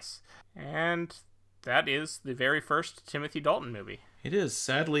 But yes. And that is the very first Timothy Dalton movie. It is,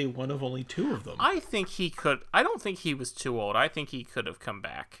 sadly, one of only 2 of them. I don't think he was too old. I think he could have come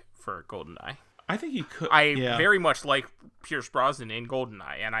back for GoldenEye. I think he could. I very much like Pierce Brosnan in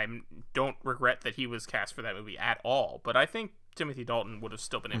GoldenEye, and I don't regret that he was cast for that movie at all. But I think Timothy Dalton would have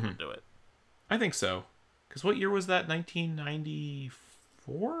still been able to do it. I think so. Because what year was that?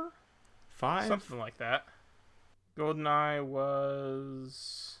 1994? 5? Something like that. GoldenEye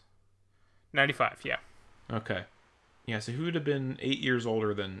was 95, yeah. Okay. Yeah, so who would have been 8 years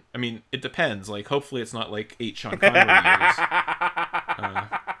older than... I mean, it depends. Like, hopefully it's not like 8 Sean Connery years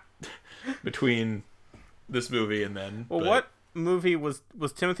between this movie and then. Well, what movie was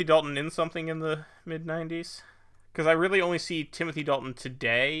Timothy Dalton in something in the mid-90s? Because I really only see Timothy Dalton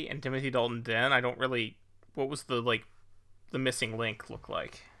today and Timothy Dalton then. I don't really... What was the missing link look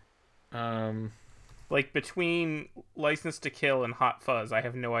like? Like, between License to Kill and Hot Fuzz, I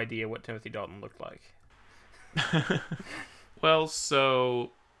have no idea what Timothy Dalton looked like. Well,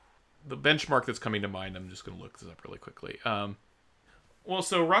 so the benchmark that's coming to mind, I'm just going to look this up really quickly. Well,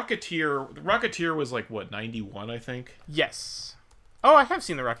 so Rocketeer was like, what, 91, I think? Yes. Oh, I have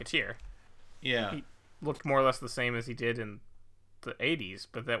seen The Rocketeer. Yeah. He looked more or less the same as he did in the 80s,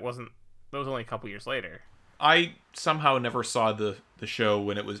 but that was only a couple years later. I somehow never saw the show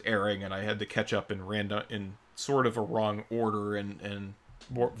when it was airing, and I had to catch up in sort of a wrong order and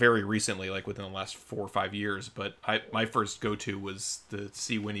very recently, like within the last 4 or 5 years. But my first go-to was to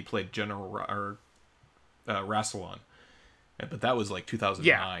see when he played General Rassilon. But that was like 2009.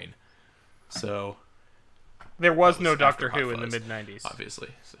 Yeah. So there was no Doctor Who in the mid-90s. Obviously.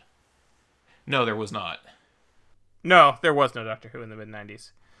 So. No, there was not. No, there was no Doctor Who in the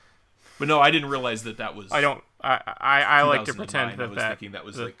mid-90s. But no, I didn't realize that was... I like to pretend that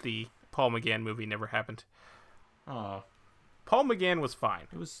was like the Paul McGann movie never happened. Oh. Paul McGann was fine.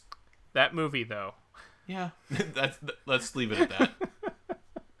 It was... That movie, though. Yeah. Let's leave it at that.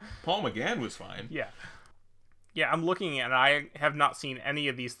 Paul McGann was fine. Yeah. Yeah, I'm looking and I have not seen any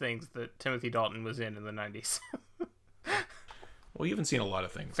of these things that Timothy Dalton was in the 90s. Well, you haven't seen a lot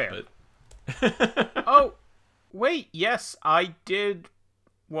of things. Fair. But... Oh, wait, yes, I did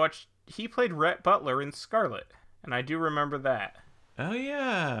watch... He played Rhett Butler in Scarlet, and I do remember that. Oh,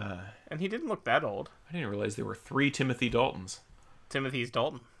 yeah. And he didn't look that old. I didn't realize there were 3 Timothy Daltons. Timothy's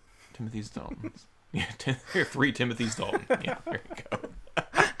Dalton. Timothy's Daltons. Yeah, there are 3 Timothy's Dalton. Yeah, there you go.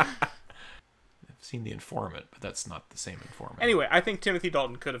 I've seen The Informant, but that's not the same Informant. Anyway, I think Timothy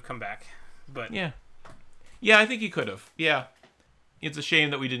Dalton could have come back, but... Yeah, I think he could have. Yeah. It's a shame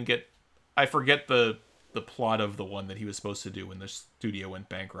that we didn't get... I forget the plot of the one that he was supposed to do when the studio went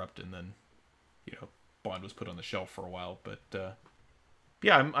bankrupt, and then, Bond was put on the shelf for a while. But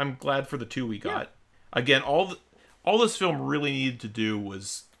yeah, I'm glad for the 2 we got. Yeah. Again, all this film really needed to do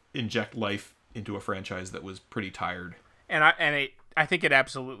was inject life into a franchise that was pretty tired. And I think it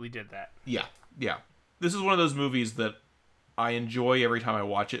absolutely did that. Yeah. This is one of those movies that I enjoy every time I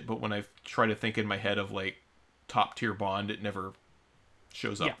watch it, but when I try to think in my head of like top tier Bond, it never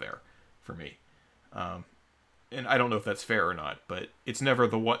shows up there for me. And I don't know if that's fair or not, but it's never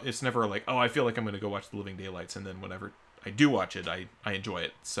it's never like, oh, I feel like I'm going to go watch The Living Daylights, and then whenever I do watch it, I enjoy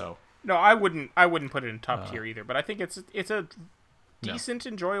it. So no, I wouldn't put it in top tier either, but I think it's a decent,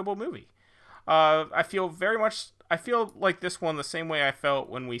 enjoyable movie. I feel like this one the same way I felt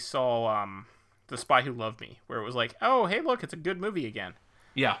when we saw The Spy Who Loved Me, where it was like, oh, hey, look, it's a good movie again.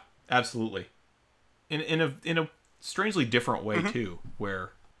 Yeah, absolutely. In a strangely different way too,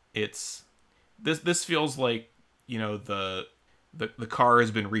 where it's this feels like, you know, the car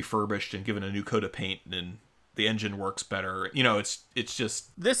has been refurbished and given a new coat of paint and the engine works better. You know, it's just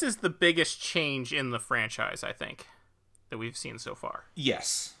This is the biggest change in the franchise, I think, that we've seen so far.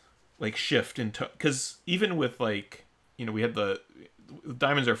 yes, like shift into, because even with, like, you know, we had the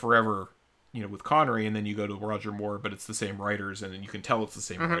Diamonds Are Forever, you know, with Connery, and then you go to Roger Moore, but it's the same writers, and you can tell it's the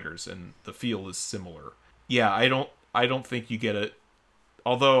same writers, and the feel is similar. Yeah, I don't think you get it.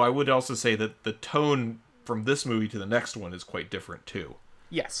 Although I would also say that the tone from this movie to the next one is quite different too.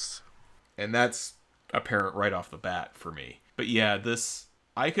 Yes. And that's apparent right off the bat for me. But yeah, this,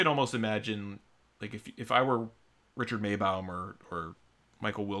 I could almost imagine, like, if I were Richard Maybaum or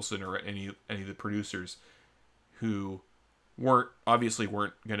Michael Wilson or any of the producers who weren't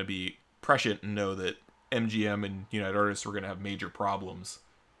going to be prescient and know that MGM and United Artists were going to have major problems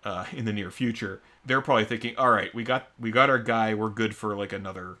in the near future, they're probably thinking, all right, we got our guy, we're good for like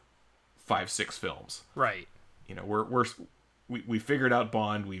another 5-6 films. Right. You know, we figured out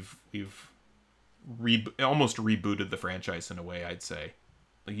Bond. We've almost rebooted the franchise in a way, I'd say.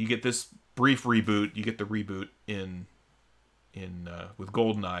 Like, you get this brief reboot, you get the reboot in with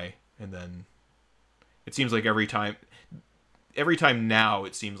GoldenEye, and then it seems like every time now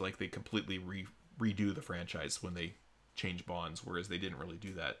it seems like they completely redo the franchise when they change Bonds, whereas they didn't really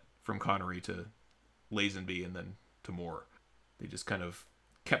do that from Connery to Lazenby and then to Moore. They just kind of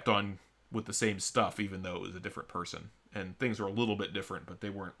kept on with the same stuff, even though it was a different person, and things were a little bit different, but they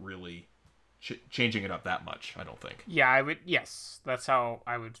weren't really changing it up that much, I don't think. Yeah, yes, that's how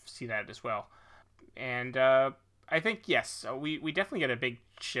I would see that as well. And I think, yes, we definitely get a big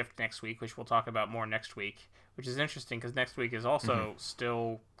shift next week, which we'll talk about more next week, which is interesting because next week is also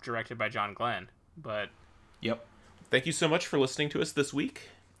still directed by John Glenn. But yep. Thank you so much for listening to us this week.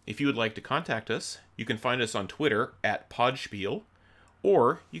 If you would like to contact us, you can find us on Twitter at Podspiel,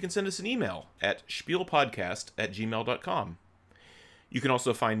 or you can send us an email at spielpodcast@gmail.com. You can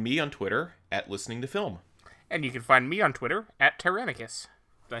also find me on Twitter at Listening to Film. And you can find me on Twitter at Tyrannicus.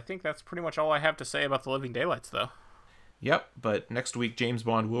 I think that's pretty much all I have to say about The Living Daylights, though. Yep, but next week James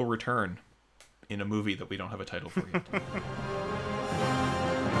Bond will return in a movie that we don't have a title for yet.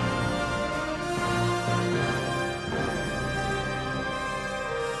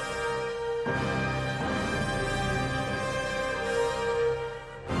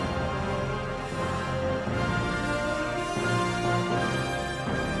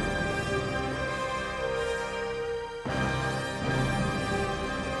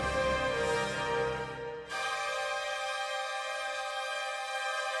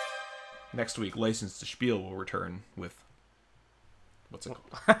 Next week, License to Spiel will return with... What's it called?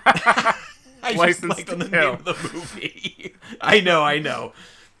 I License just to on the Kill. name of the movie. I know.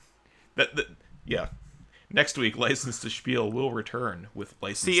 Yeah. Next week, License to Spiel will return with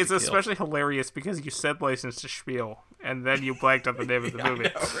License See, to it's Kill. especially hilarious because you said License to Spiel, and then you blanked on the name of the movie.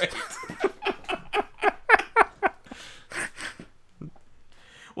 I know, right?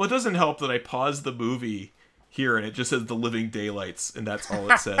 Well, it doesn't help that I paused the movie here and it just says The Living Daylights, and that's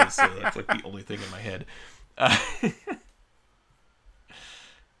all it says, so that's like the only thing in my head. All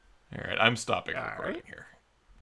right, I'm stopping recording here.